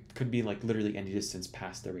 because it could be like literally any distance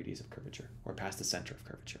past the radius of curvature or past the center of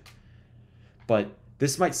curvature. But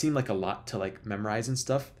this might seem like a lot to like memorize and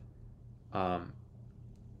stuff,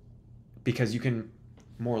 because you can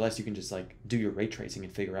more or less you can just like do your ray tracing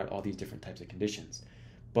and figure out all these different types of conditions.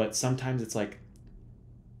 But sometimes it's like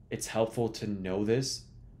it's helpful to know this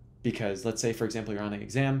because let's say, for example, you're on an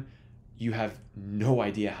exam, you have no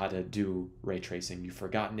idea how to do ray tracing. You've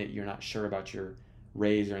forgotten it. You're not sure about your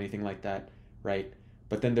rays or anything like that, right?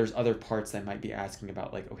 But then there's other parts that might be asking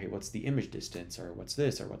about like, okay, what's the image distance or what's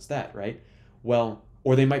this or what's that, right? Well,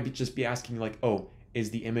 or they might just be asking like, oh,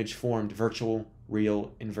 is the image formed virtual,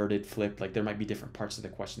 real, inverted, flipped? Like there might be different parts of the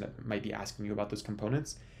question that might be asking you about those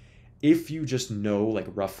components. If you just know like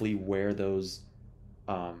roughly where those,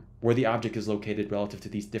 where the object is located relative to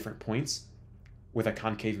these different points with a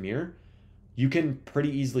concave mirror, you can pretty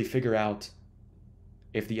easily figure out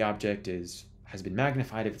if the object has been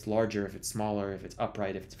magnified, if it's larger, if it's smaller, if it's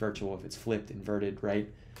upright, if it's virtual, if it's flipped, inverted, right?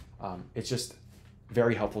 It's just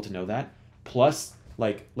very helpful to know that. Plus,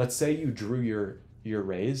 like, let's say you drew your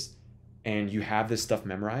rays and you have this stuff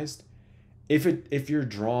memorized. If your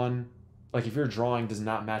drawing does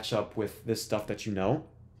not match up with this stuff that you know,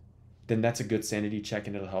 then that's a good sanity check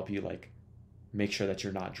and it'll help you like make sure that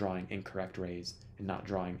you're not drawing incorrect rays and not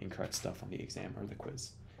drawing incorrect stuff on the exam or the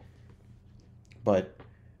quiz. But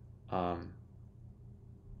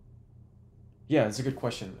yeah, it's a good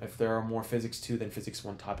question. If there are more Physics 2 than Physics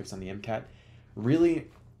 1 topics on the MCAT, really,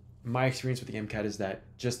 my experience with the MCAT is that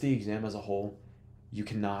just the exam as a whole, you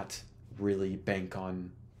cannot really bank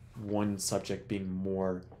on one subject being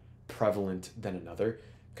more prevalent than another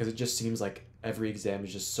because it just seems like every exam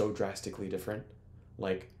is just so drastically different.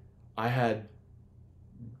 Like, I had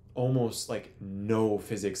almost like no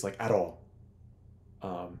physics like at all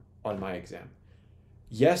on my exam.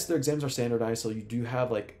 Yes, their exams are standardized, so you do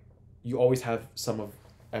have like you always have some of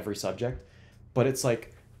every subject, but it's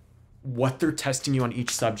like what they're testing you on each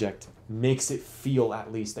subject makes it feel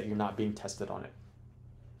at least that you're not being tested on it,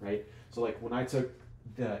 right? So like when I took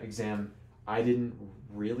the exam, I didn't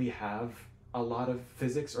really have a lot of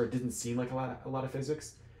physics, or it didn't seem like a lot of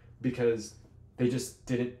physics because they just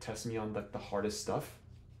didn't test me on the hardest stuff,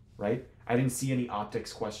 right? I didn't see any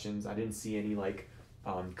optics questions. I didn't see any like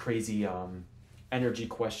crazy energy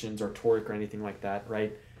questions or torque or anything like that,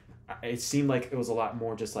 right? It seemed like it was a lot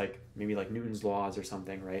more just like maybe like Newton's laws or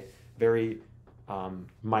something, right? Very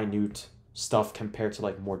minute stuff compared to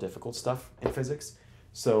like more difficult stuff in physics.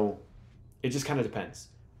 So it just kind of depends.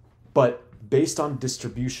 But based on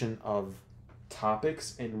distribution of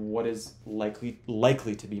topics and what is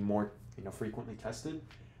likely to be more frequently tested,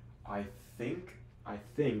 I think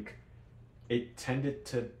it tended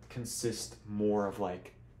to consist more of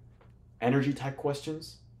like energy type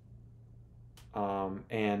questions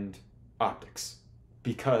and optics,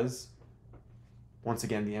 because once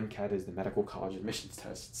again the MCAT is the medical college admissions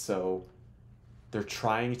test, so they're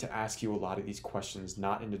trying to ask you a lot of these questions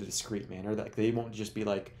not in a discrete manner. That they won't just be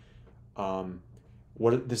like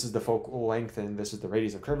this is the focal length and this is the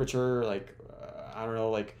radius of curvature, like I don't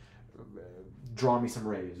know, like draw me some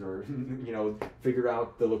rays, or figure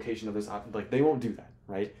out the location of this like they won't do that,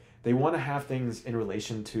 right? They want to have things in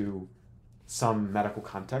relation to some medical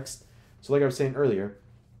context. So like I was saying earlier,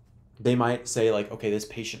 they might say like, okay, this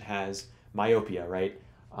patient has myopia, right?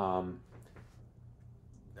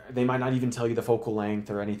 They might not even tell you the focal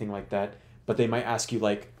length or anything like that, but they might ask you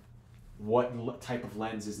like what type of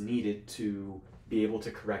lens is needed to be able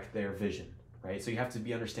to correct their vision, right? So you have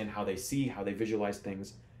to understand how they see, how they visualize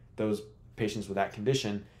things, those patients with that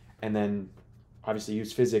condition, and then obviously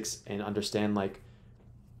use physics and understand like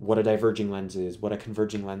what a diverging lens is, what a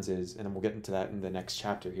converging lens is, and then we'll get into that in the next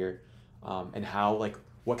chapter here, and how like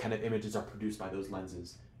what kind of images are produced by those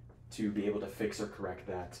lenses to be able to fix or correct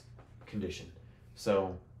that condition.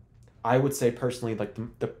 So I would say personally, like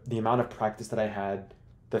the amount of practice that I had,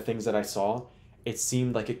 the things that I saw, it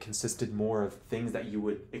seemed like it consisted more of things that you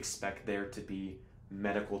would expect there to be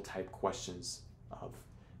medical type questions of.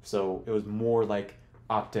 So it was more like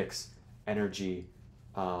optics, energy,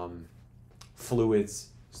 fluids,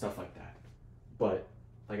 stuff like that. But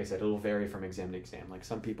like I said, it'll vary from exam to exam. Like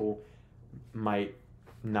some people might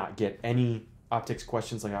not get any optics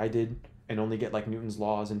questions like I did and only get like Newton's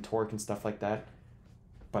laws and torque and stuff like that.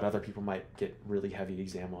 But other people might get really heavy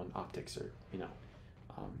exam on optics or,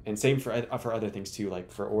 and same for other things too. Like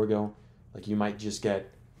for orgo, like you might just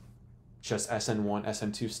get just SN1,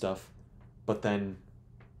 SN2 stuff, but then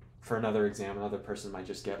for another exam, another person might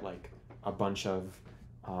just get like a bunch of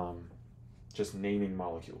just naming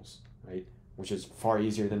molecules, right? Which is far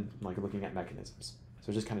easier than like looking at mechanisms.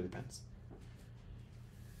 So it just kind of depends.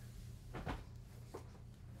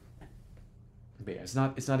 But yeah, it's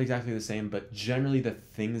not exactly the same, but generally the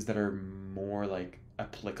things that are more like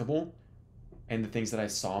applicable and the things that I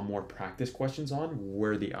saw more practice questions on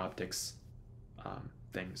were the optics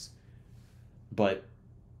things. But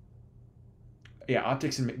yeah,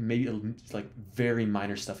 optics and maybe like very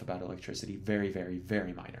minor stuff about electricity, very, very,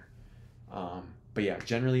 very minor. But yeah,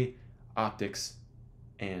 generally optics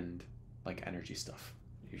and like energy stuff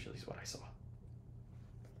usually is what I saw.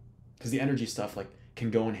 Because the energy stuff like can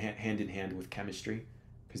go hand in hand with chemistry,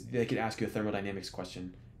 because they could ask you a thermodynamics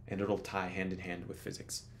question and it'll tie hand in hand with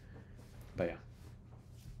physics. But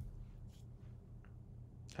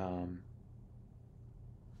yeah.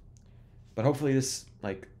 But hopefully this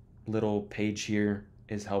like little page here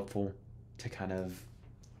is helpful to kind of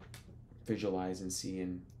visualize and see,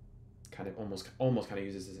 and kind of almost kind of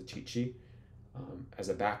use this as a cheat sheet, as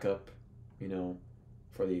a backup,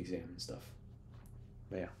 for the exam and stuff.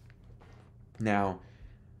 But yeah. Now,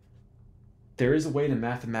 there is a way to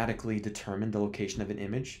mathematically determine the location of an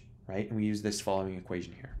image, right? And we use this following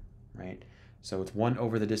equation here, right? So it's 1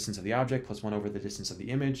 over the distance of the object plus 1 over the distance of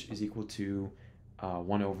the image is equal to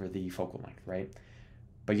 1 over the focal length, right?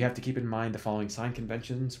 But you have to keep in mind the following sign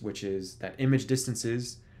conventions, which is that image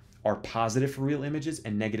distances are positive for real images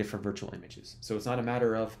and negative for virtual images. So it's not a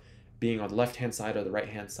matter of being on the left-hand side or the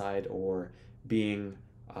right-hand side, or being,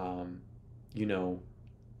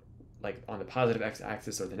 like on the positive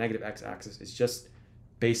x-axis or the negative x-axis. It's just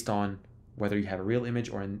based on whether you have a real image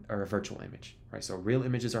or a virtual image, right? So real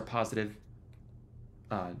images are positive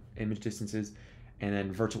image distances, and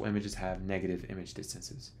then virtual images have negative image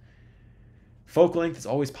distances. Focal length is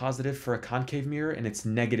always positive for a concave mirror, and it's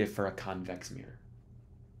negative for a convex mirror.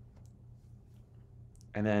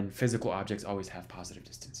 And then physical objects always have positive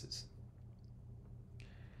distances.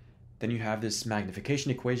 Then you have this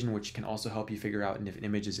magnification equation, which can also help you figure out if an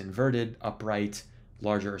image is inverted, upright,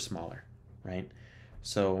 larger, or smaller, right?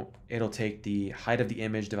 So it'll take the height of the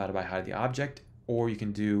image divided by height of the object, or you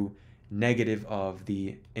can do negative of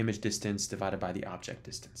the image distance divided by the object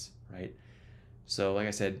distance, right? So like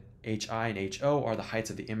I said, HI and HO are the heights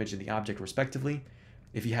of the image and the object respectively.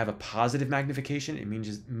 If you have a positive magnification, it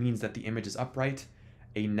means that the image is upright.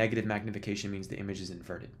 A negative magnification means the image is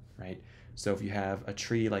inverted, right? So if you have a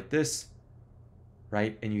tree like this,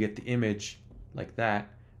 right, and you get the image like that,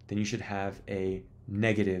 then you should have a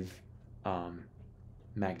negative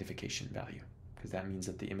magnification value, because that means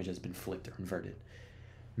that the image has been flipped or inverted.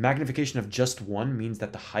 Magnification of just 1 means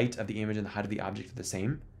that the height of the image and the height of the object are the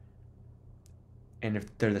same, and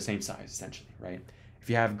if they're the same size, essentially, right? If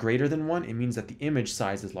you have greater than 1, it means that the image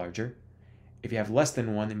size is larger. If you have less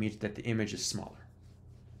than 1, it means that the image is smaller.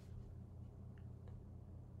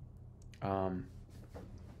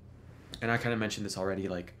 And I kind of mentioned this already,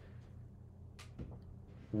 like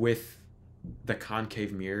with the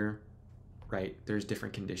concave mirror, right, there's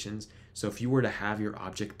different conditions. So if you were to have your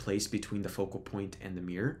object placed between the focal point and the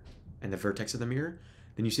mirror and the vertex of the mirror,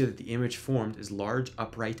 then you see that the image formed is large,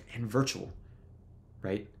 upright, and virtual,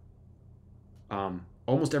 right?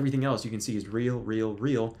 Almost everything else you can see is real, real,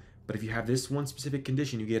 real. But if you have this one specific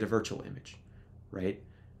condition, you get a virtual image, right?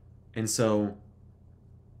 And so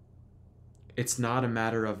it's not a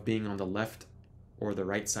matter of being on the left or the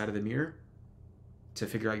right side of the mirror to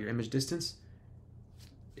figure out your image distance.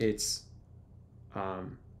 It's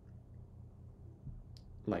like,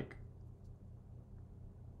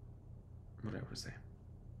 what do I want to say?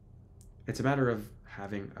 It's a matter of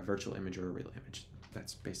having a virtual image or a real image.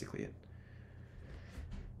 That's basically it.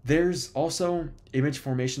 There's also image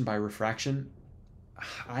formation by refraction.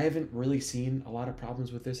 I haven't really seen a lot of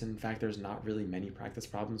problems with this. In fact, there's not really many practice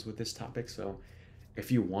problems with this topic. So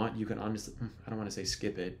if you want, you can honestly, I don't want to say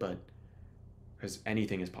skip it, but because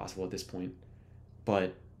anything is possible at this point.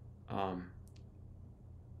 But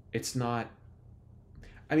it's not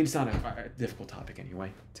a difficult topic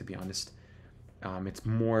anyway, to be honest. It's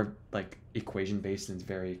more like equation based, and it's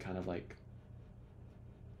very kind of like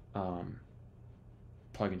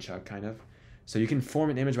plug and chug kind of. So you can form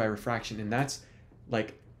an image by refraction, and that's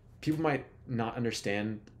like, people might not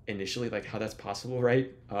understand initially like how that's possible,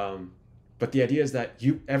 right? But the idea is that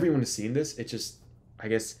everyone has seen this. It's just, I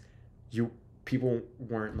guess, people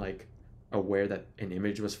weren't like aware that an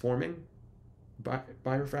image was forming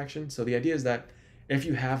by refraction. So the idea is that if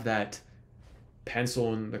you have that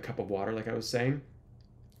pencil in the cup of water, like I was saying,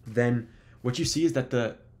 then what you see is that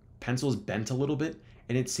the pencil is bent a little bit,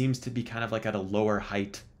 and it seems to be kind of like at a lower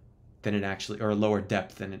height than it actually, or a lower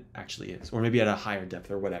depth than it actually is, or maybe at a higher depth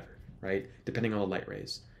or whatever, right? Depending on the light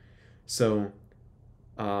rays. So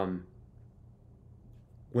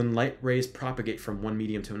when light rays propagate from one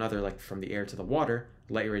medium to another, like from the air to the water,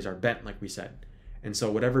 light rays are bent, like we said. And so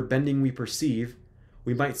whatever bending we perceive,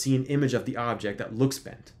 we might see an image of the object that looks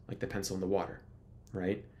bent, like the pencil in the water,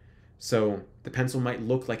 right? So the pencil might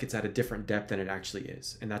look like it's at a different depth than it actually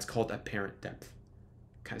is, and that's called apparent depth,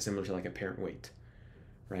 kind of similar to like apparent weight,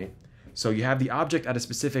 right? So you have the object at a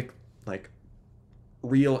specific, like,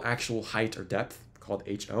 real actual height or depth called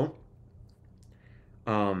HO.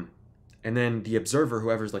 And then the observer,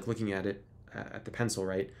 whoever's like looking at it, at the pencil,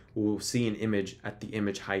 right, will see an image at the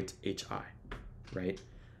image height HI, right?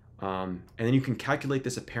 And then you can calculate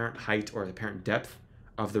this apparent height or apparent depth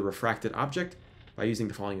of the refracted object by using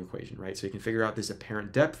the following equation, right? So you can figure out this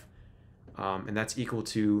apparent depth, and that's equal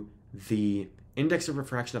to the index of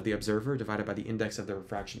refraction of the observer divided by the index of the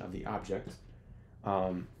refraction of the object,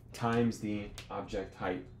 times the object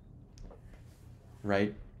height,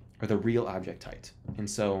 right? Or the real object height. And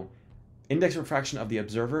so index of refraction of the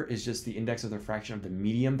observer is just the index of the refraction of the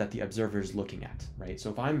medium that the observer is looking at, right? So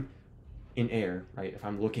if I'm in air, right, if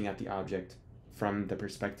I'm looking at the object from the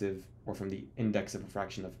perspective or from the index of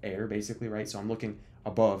refraction of air, basically, right? So I'm looking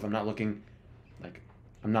above, I'm not looking, like,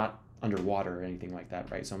 I'm not underwater or anything like that,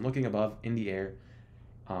 right? So I'm looking above in the air.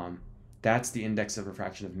 That's the index of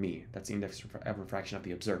refraction of me. That's the index of refraction of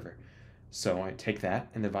the observer. So I take that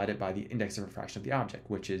and divide it by the index of refraction of the object,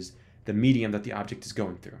 which is the medium that the object is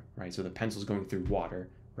going through, right? So the pencil is going through water,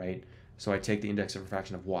 right? So I take the index of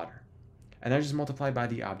refraction of water, and I just multiply by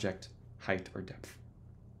the object height or depth,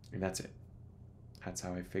 and that's it. That's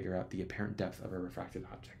how I figure out the apparent depth of a refracted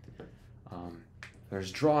object.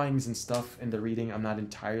 There's drawings and stuff in the reading. I'm not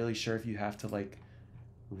entirely sure if you have to like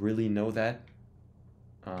really know that,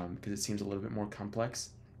 because it seems a little bit more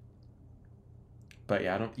complex. But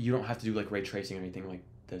yeah, you don't have to do like ray tracing or anything like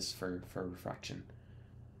this for refraction,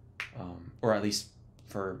 or at least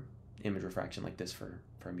for image refraction like this for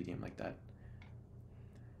a medium like that.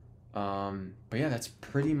 But yeah, that's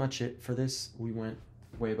pretty much it for this. We went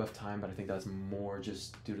way above time, but I think that's more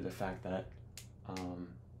just due to the fact that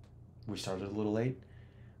we started a little late.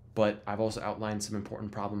 But I've also outlined some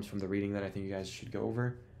important problems from the reading that I think you guys should go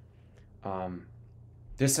over.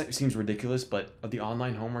 This seems ridiculous, but the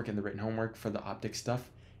online homework and the written homework for the optics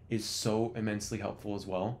stuff is so immensely helpful as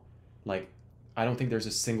well. Like, I don't think there's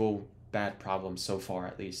a single bad problem so far,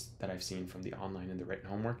 at least, that I've seen from the online and the written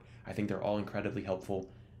homework. I think they're all incredibly helpful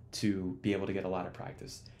to be able to get a lot of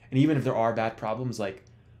practice. And even if there are bad problems, like,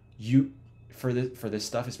 for this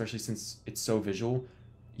stuff, especially since it's so visual,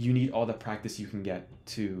 you need all the practice you can get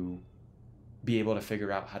to be able to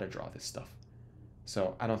figure out how to draw this stuff.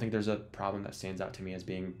 So I don't think there's a problem that stands out to me as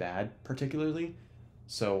being bad particularly.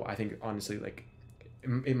 So I think honestly, like,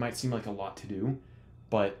 it might seem like a lot to do,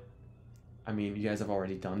 but I mean, you guys have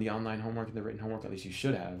already done the online homework and the written homework, at least you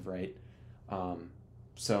should have, right?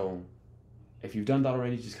 So if you've done that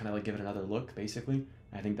already, just kind of like give it another look, basically.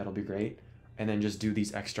 I think that'll be great. And then just do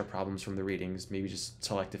these extra problems from the readings. Maybe just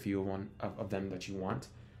select a few of them that you want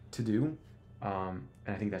to do. And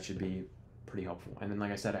I think that should be pretty helpful. And then,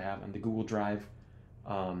 like I said, I have on the Google Drive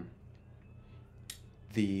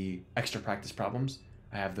the extra practice problems.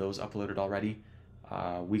 I have those uploaded already.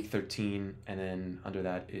 Week 13, and then under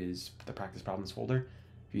that is the practice problems folder.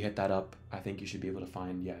 If you hit that up, I think you should be able to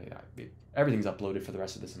find, everything's uploaded for the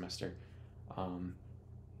rest of the semester.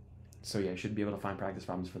 So yeah, you should be able to find practice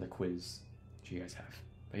problems for the quiz that you guys have.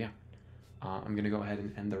 But yeah, I'm going to go ahead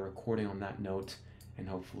and end the recording on that note, and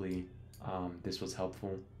hopefully this was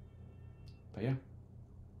helpful. But yeah.